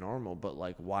obviously abnormal, but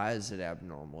like, why is it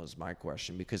abnormal is my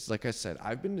question. Because like I said,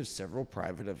 I've been to several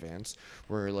private events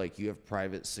where like you have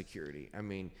private security. I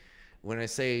mean, when I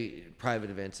say private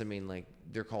events, I mean like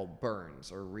they're called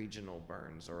burns or regional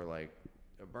burns or like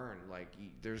a burn. Like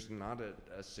there's not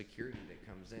a security that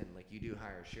comes in. Like you do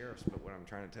hire sheriffs, but what I'm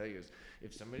trying to tell you is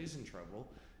if somebody's in trouble,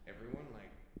 everyone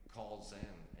like calls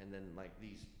in, and then like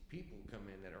these people come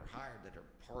in that are hired that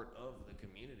are part of the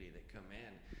community that come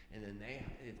in, and then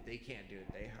if they can't do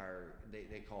it,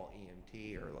 they call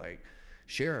EMT or like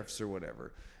sheriffs or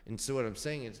whatever. And so what I'm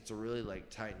saying is it's a really like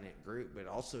tight-knit group, but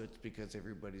also it's because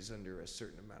everybody's under a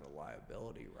certain amount of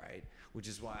liability, right? Which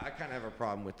is why I kind of have a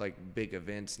problem with like big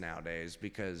events nowadays,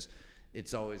 because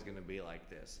it's always going to be like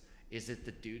this. Is it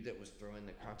the dude that was throwing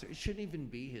the concert? It shouldn't even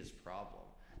be his problem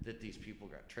that these people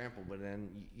got trampled. But then,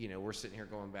 you know, we're sitting here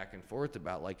going back and forth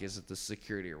about like, is it the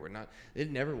security or we're not? It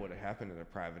never would have happened at a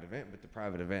private event, but the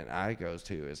private event I goes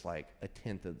to is like a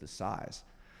tenth of the size.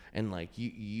 And like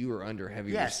you are under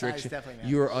heavy restrictions. definitely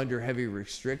You are under heavy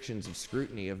restrictions of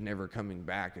scrutiny of never coming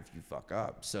back if you fuck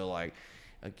up. So like,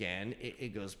 again,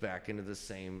 it goes back into the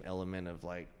same element of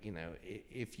like, you know,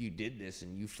 if you did this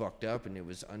and you fucked up and it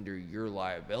was under your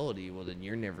liability, well then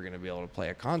you're never going to be able to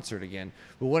play a concert again.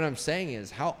 But what I'm saying is,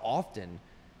 how often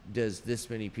does this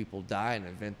many people die in an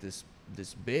event this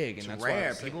big? And it's that's rare. why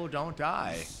I'm saying- People don't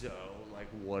die. So like,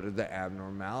 what are the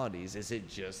abnormalities? Is it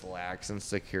just lax in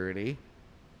security?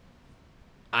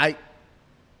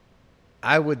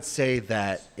 I would say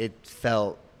that it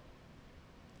felt,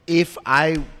 if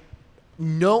I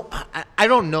know, I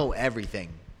don't know everything.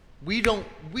 We don't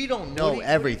know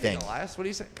everything. Elias, what do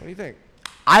you say? What do you think?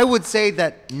 I would say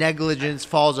that negligence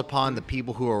falls upon the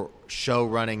people who are show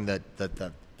running the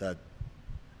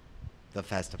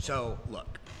festival. So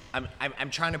look, I'm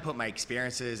trying to put my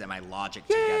experiences and my logic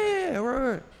Yeah, together. yeah,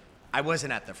 right. I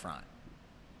wasn't at the front,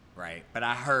 right? But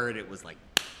I heard it was like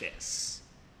this.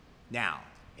 Now,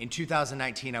 in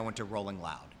 2019, I went to Rolling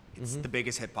Loud. It's the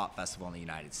biggest hip hop festival in the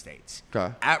United States.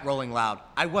 Okay. At Rolling Loud,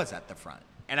 I was at the front,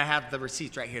 and I have the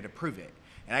receipts right here to prove it.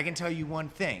 And I can tell you one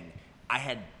thing: I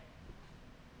had.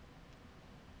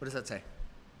 What does that say?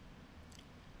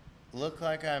 Look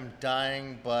like I'm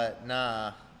dying, but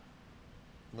nah.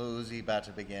 Lil Uzi about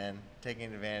to begin, taking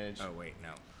advantage. Oh wait, no,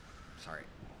 sorry.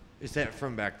 Is that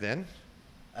from back then?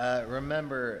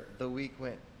 Remember, the week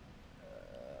went.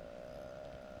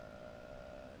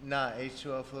 Nah,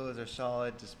 H2O fluids are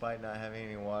solid despite not having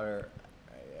any water.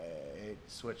 It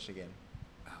switched again.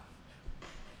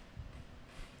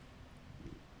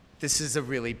 This is a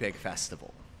really big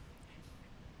festival.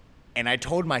 And I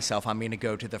told myself I'm going to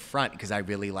go to the front because I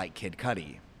really like Kid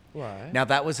Cudi. Why? Now,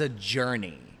 that was a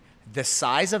journey. The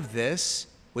size of this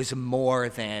was more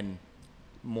than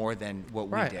what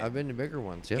we Right, did. I've been to bigger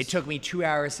ones. Yes. It took me 2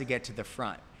 hours to get to the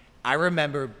front. I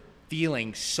remember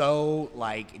feeling so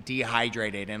like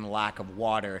dehydrated and lack of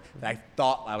water that I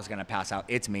thought I was going to pass out.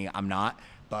 It's me, I'm not.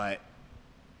 But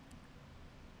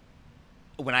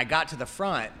when I got to the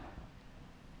front,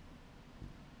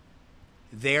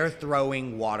 they're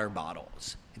throwing water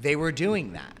bottles. They were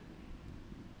doing that.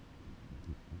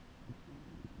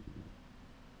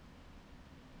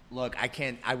 Look,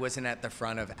 I wasn't at the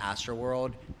front of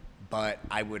Astroworld, but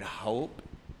I would hope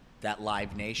that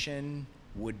Live Nation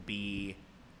would be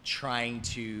trying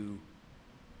to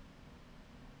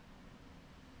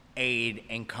aid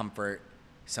and comfort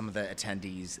some of the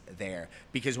attendees there,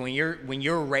 because when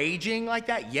you're raging like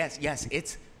that, yes,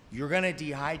 you're gonna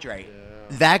dehydrate.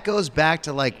 That goes back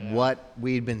to like what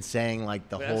we'd been saying like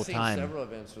the But whole I've seen time. several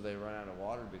events where they run out of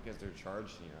water because they're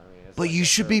charged. You know, I mean, it's But like you a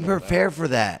should be terrible prepared event. for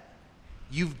that.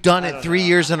 You've done I it don't 3 know.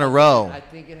 years in a row. I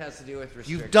think it has to do with restrictions.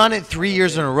 You've done it 3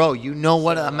 years in a row. You know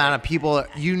what So, amount of people.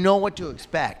 You know what to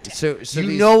expect. So you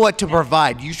these- know what to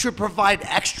provide. You should provide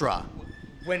extra.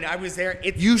 When I was there,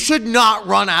 You should not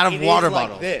run out of it water is like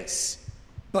bottles. this,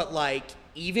 but like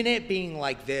even it being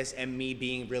like this and me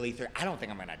being really I don't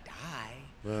think I'm gonna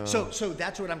die. So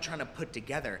that's what I'm trying to put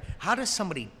together. How does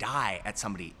somebody die at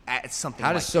something?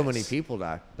 How does like so this? many people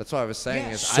die? That's what I was saying.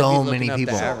 Yeah. Is So I'd be looking many up the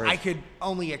people. average. I could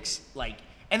only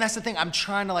and that's the thing. I'm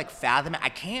trying to like fathom it. I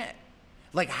can't.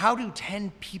 Like, how do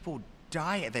 10 people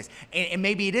die at this? And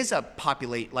maybe it is a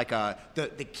populate like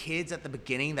the kids at the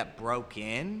beginning that broke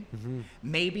in.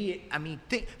 Maybe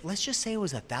let's just say it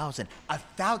was 1,000.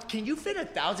 1,000. Can you fit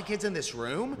 1,000 kids in this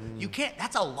room? You can't.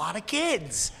 That's a lot of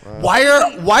kids. Why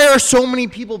are so many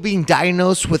people being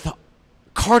diagnosed with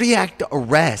cardiac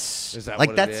arrest? Is that like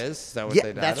what that's, it is? Is that what yeah,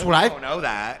 they died that's of? what I I. don't know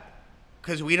that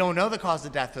because we don't know the cause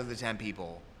of death of the 10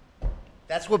 people.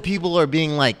 That's what people are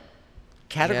being like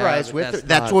categorized but with. that's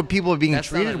That's not- what people are being that's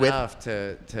treated not with. enough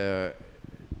to conclude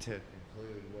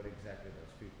what exactly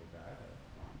those people died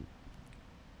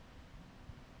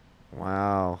of.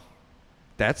 Wow,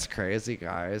 that's crazy,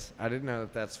 guys. I didn't know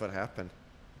that that's what happened.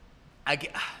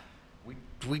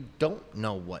 We don't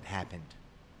know what happened.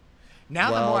 Now,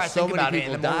 the Well, more I so think many about it and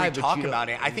people the more die, we but talk you don't- about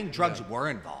it, I think drugs were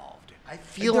involved. I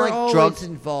feel They're like always drugs.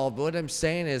 involved. But what I'm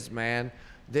saying is, man,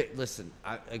 listen.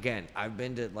 I've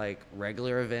been to like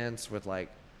regular events with like,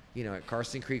 you know, at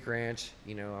Carson Creek Ranch.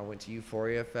 You know, I went to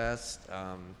Euphoria Fest.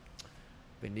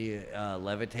 Been to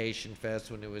Levitation Fest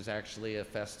when it was actually a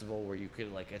festival where you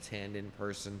could like attend in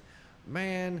person.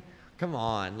 Man, come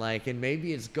on, like, and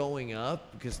maybe it's going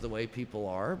up because of the way people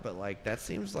are, but like that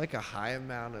seems like a high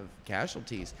amount of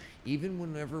casualties. Even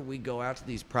whenever we go out to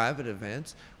these private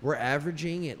events, we're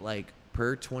averaging it like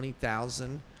per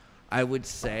 20,000, I would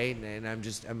say, and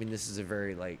I mean, this is a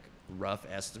very like rough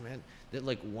estimate, that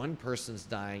like one person's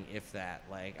dying, if that.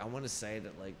 Like, I want to say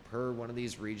that like per one of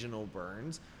these regional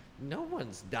burns, no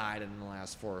one's died in the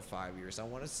last 4 or 5 years. I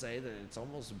want to say that it's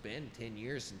almost been 10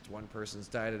 years since one person's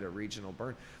died at a regional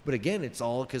burn. But again, it's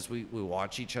all because we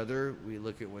watch each other. We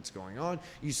look at what's going on.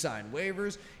 You sign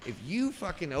waivers. If you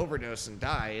fucking overdose and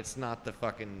die, it's not the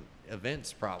fucking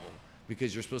event's problem,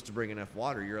 because you're supposed to bring enough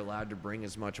water. You're allowed to bring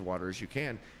as much water as you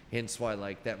can. Hence why,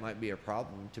 like, that might be a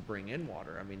problem to bring in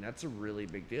water. I mean, that's a really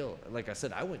big deal. Like I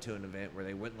said, I went to an event where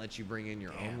they wouldn't let you bring in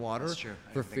your own water that's true. I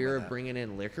for didn't think fear about of that. bringing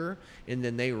in liquor, and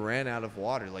then they ran out of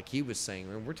water. Like he was saying,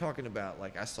 and we're talking about,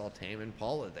 like, I saw Tame and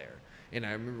Paula there. And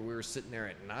I remember we were sitting there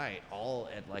at night, all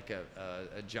at like a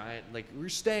giant, like, we were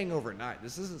staying overnight.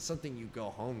 This isn't something you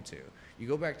go home to. You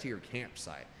go back to your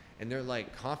campsite, and they're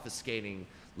like confiscating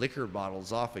liquor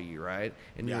bottles off of you, right?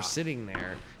 And Yeah. you're sitting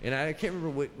there, and I can't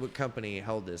remember what company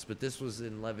held this, but this was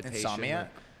in Levitation. Insomniac?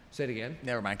 Say it again.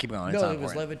 Never mind. Keep going. No, It's not it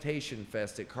was important. Levitation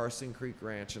Fest at Carson Creek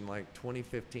Ranch in like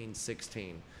 2015,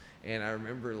 16. And I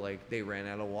remember like they ran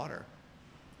out of water,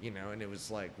 you know, and it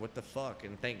was like, what the fuck?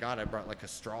 And thank God I brought like a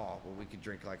straw where we could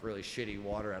drink like really shitty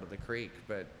water out of the creek.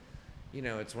 But, you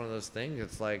know, it's one of those things.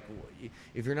 It's like,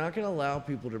 if you're not going to allow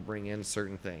people to bring in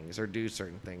certain things or do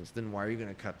certain things, then why are you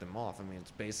going to cut them off? I mean,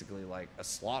 it's basically like a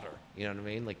slaughter. You know what I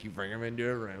mean? Like, you bring them into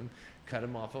a room, cut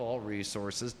them off of all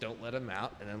resources, don't let them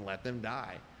out, and then let them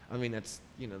die. I mean, that's,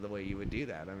 you know, the way you would do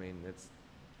that. I mean, it's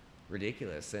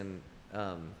ridiculous. And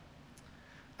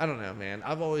I don't know, man.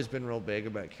 I've always been real big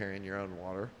about carrying your own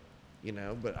water, you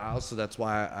know, but that's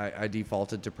why I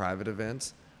defaulted to private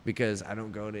events, because I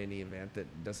don't go to any event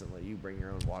that doesn't let you bring your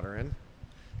own water in.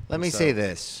 Let me So- say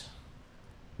this.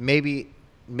 Maybe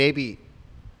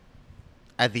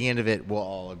at the end of it, we'll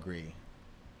all agree.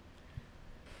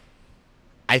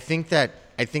 I think that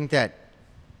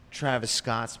Travis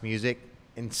Scott's music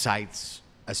incites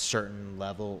a certain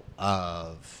level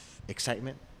of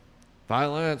excitement.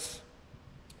 Violence.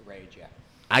 Rage, yeah.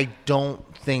 I don't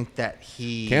think that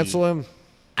he Cancel him.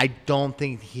 I don't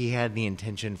think he had the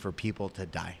intention for people to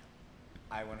die.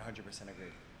 I 100% agree.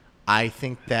 I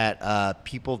think that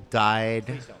people died.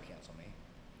 Please don't cancel me.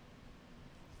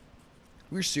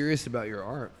 We're serious about your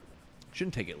art.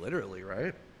 Shouldn't take it literally,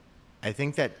 right? I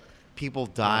think that people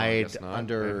I died guess not.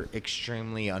 under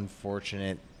extremely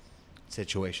unfortunate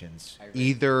situations. I agree.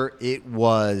 Either it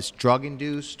was drug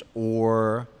induced,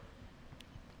 or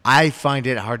I find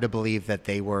it hard to believe that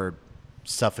they were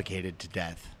suffocated to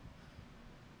death.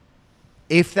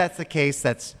 If that's the case,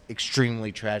 that's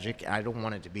extremely tragic. I don't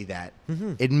want it to be that.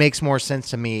 It makes more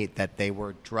sense to me that they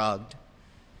were drugged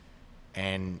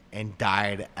and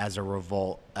died as a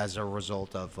result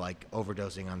of like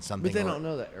overdosing on something. But they or- don't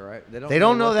know that, right? They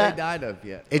don't know what that. they died of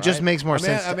yet. It just right? makes more I mean,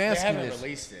 sense I'm to- They asking haven't this.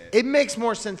 released it. It makes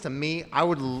more sense to me. I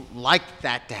would like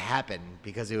that to happen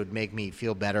because it would make me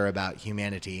feel better about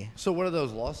humanity. So what are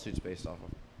those lawsuits based off of?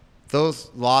 Those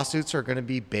lawsuits are going to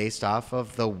be based off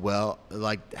of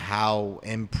how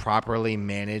improperly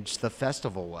managed the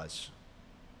festival was.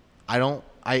 I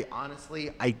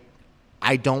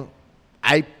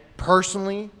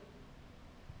personally,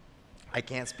 I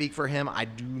can't speak for him. I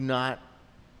do not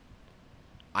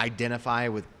identify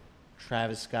with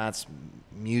Travis Scott's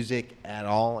music at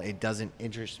all. It doesn't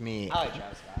interest me I like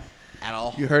Travis Scott. at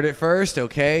all. You heard it first,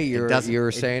 okay? doesn't- You were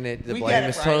it- saying it. The We blame get it,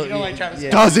 is Brian. totally. You don't like Travis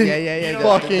Scott. Doesn't The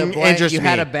fucking blame- interest You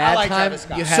had me. a bad I like time. Travis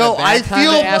Scott. You had So a bad I time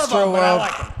feel- at Love him, but I Astroworld.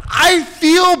 like him. I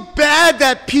feel bad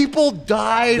that people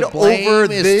died The blame over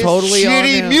is this totally on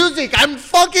shitty him. music. I'm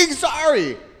fucking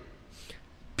sorry.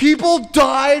 People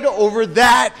died over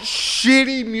that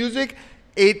shitty music.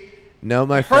 It No,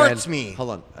 my friend. hurts me. Hold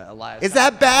on, Elias. Is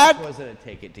how- that bad? How much was it to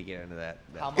take it to get into that?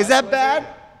 How Is much that was bad?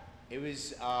 It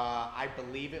was, I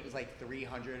believe it was like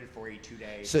 342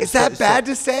 days. So- Is that bad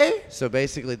to say? So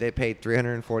basically, they paid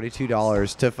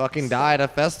 $342 to fucking die at a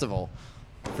festival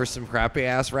for some crappy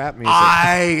ass rap music.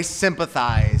 I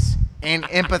sympathize and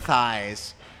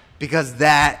empathize because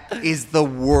that is the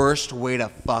worst way to So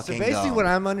fucking basically, go. what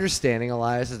I'm understanding,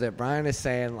 Elias, is that Brian is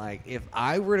saying, like, if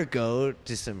I were to go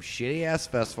to some shitty ass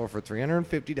festival for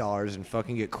 $350 and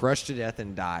fucking get crushed to death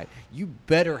and die, you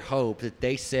better hope that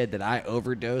they said that I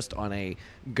overdosed on a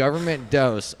government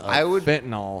dose of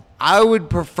fentanyl. I would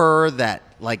prefer that,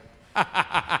 like,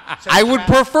 I would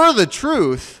prefer the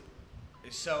truth,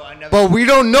 So another, but we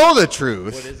don't know the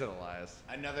truth. What is it, Elias?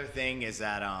 another thing is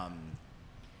that,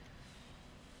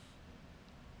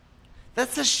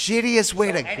 That's the shittiest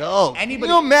way to any- go. anybody-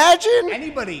 Can you imagine?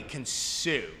 anybody can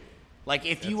sue. Like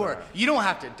if you were, you don't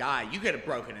have to die. You could have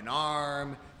broken an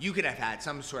arm. You could have had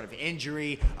some sort of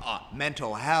injury,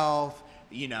 mental health.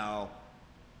 You know,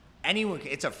 anyone.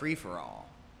 It's a free for all.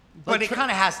 But Like it kind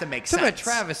of has to make Some sense. of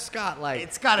Travis Scott, like,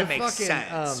 It's got to the make fucking,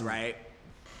 sense, right?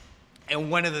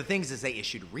 And one of the things is they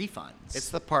issued refunds. It's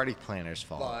the party planner's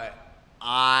fault. But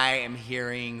I am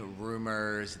hearing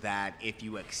rumors that if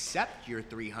you accept your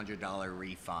 $300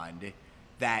 refund,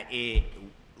 that it,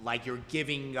 like you're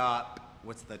giving up.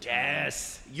 What's the term?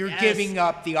 Yes. You're Yes. giving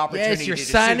up the opportunity. Yes, you're to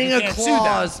sue. signing You a can't sue them,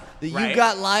 clause that you right?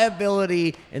 got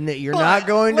liability and that you're But not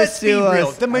going to let's sue be real.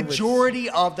 us. The I would-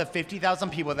 majority of the 50,000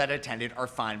 people that attended are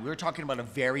fine. We were talking about a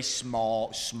very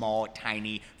small,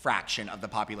 tiny fraction of the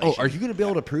population. Oh, are you going to be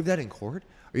able to prove that in court?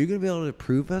 Are you going to be able to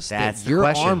prove us That's that the your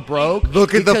question. arm broke?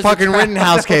 Look at the because of fucking Travis-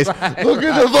 Rittenhouse case. Look at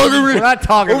the fucking We're Rittenhouse. not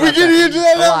talking Are we about getting that. into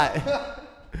that A now? lot.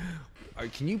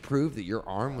 Can you prove that your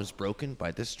arm was broken by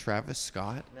this Travis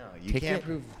Scott? No, you ticket? can't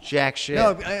prove jack shit.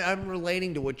 No, I'm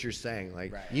relating to what you're saying.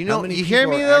 Like, Right. You how know- many you hear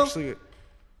people me, are though? Actually,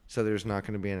 so there's not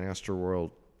going to be an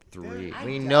Astroworld 3.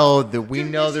 we know that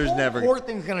Dude, this whole court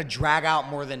thing's gonna drag out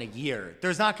more than a year.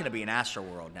 There's not gonna be an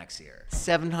Astroworld next year.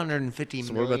 $750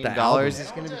 So what about million the album?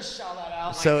 is going to be.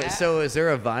 So is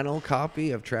there a vinyl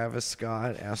copy of Travis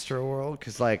Scott Astroworld?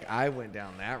 Because like I went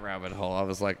down that rabbit hole. I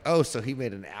was like, oh, so he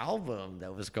made an album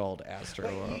that was called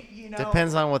Astroworld. You know,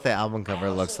 Depends on what the album cover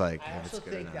looks like. I if it's also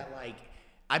good or think not. that like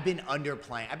I've been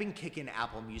underplaying. I've been kicking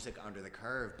Apple Music under the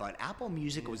curve, but Apple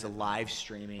Music was live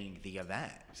streaming the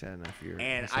event. Is that enough for your?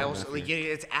 And is that I enough also for like your-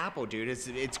 it's Apple, dude.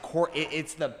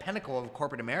 It's the pinnacle of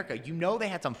corporate America. You know they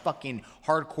had some fucking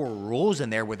hardcore rules in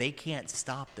there where they can't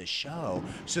stop the show.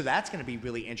 So that's going to be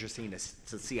really interesting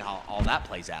to see how all that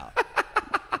plays out.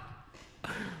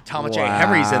 Thomas J.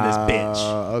 Henry's in this bitch.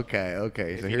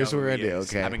 Okay. So you here's know what who we're he gonna do. is.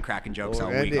 Okay. I've been cracking jokes What all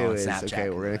we're gonna week do on is, Snapchat. okay,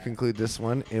 we're gonna conclude this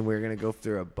one, and we're gonna go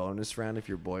through a bonus round if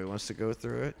your boy wants to go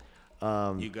through it.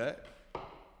 You good?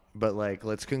 But like,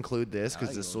 let's conclude this because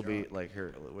like this a will little be like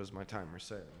here. What was my timer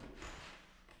set?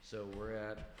 So we're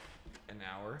at an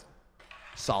hour,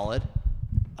 solid.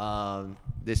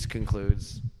 This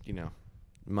concludes,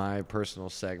 my personal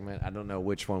segment. I don't know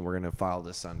which one we're gonna file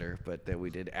this under, but that we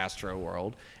did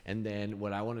Astroworld, and then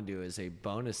what I want to do is a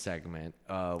bonus segment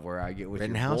where I get with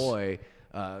Rittenhouse? your boy.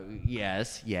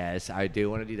 Yes, I do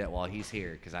want to do that while he's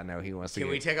here because I know he wants to. Can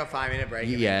we take a 5-minute break?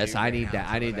 and then Yes, do I need Rittenhouse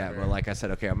that. or I need that. whatever? But like I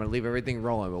said, okay, I'm gonna leave everything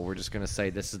rolling, but we're just gonna say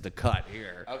this is the cut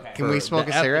here. Okay. Can we for smoke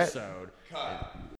the a cigarette? episode. Cut.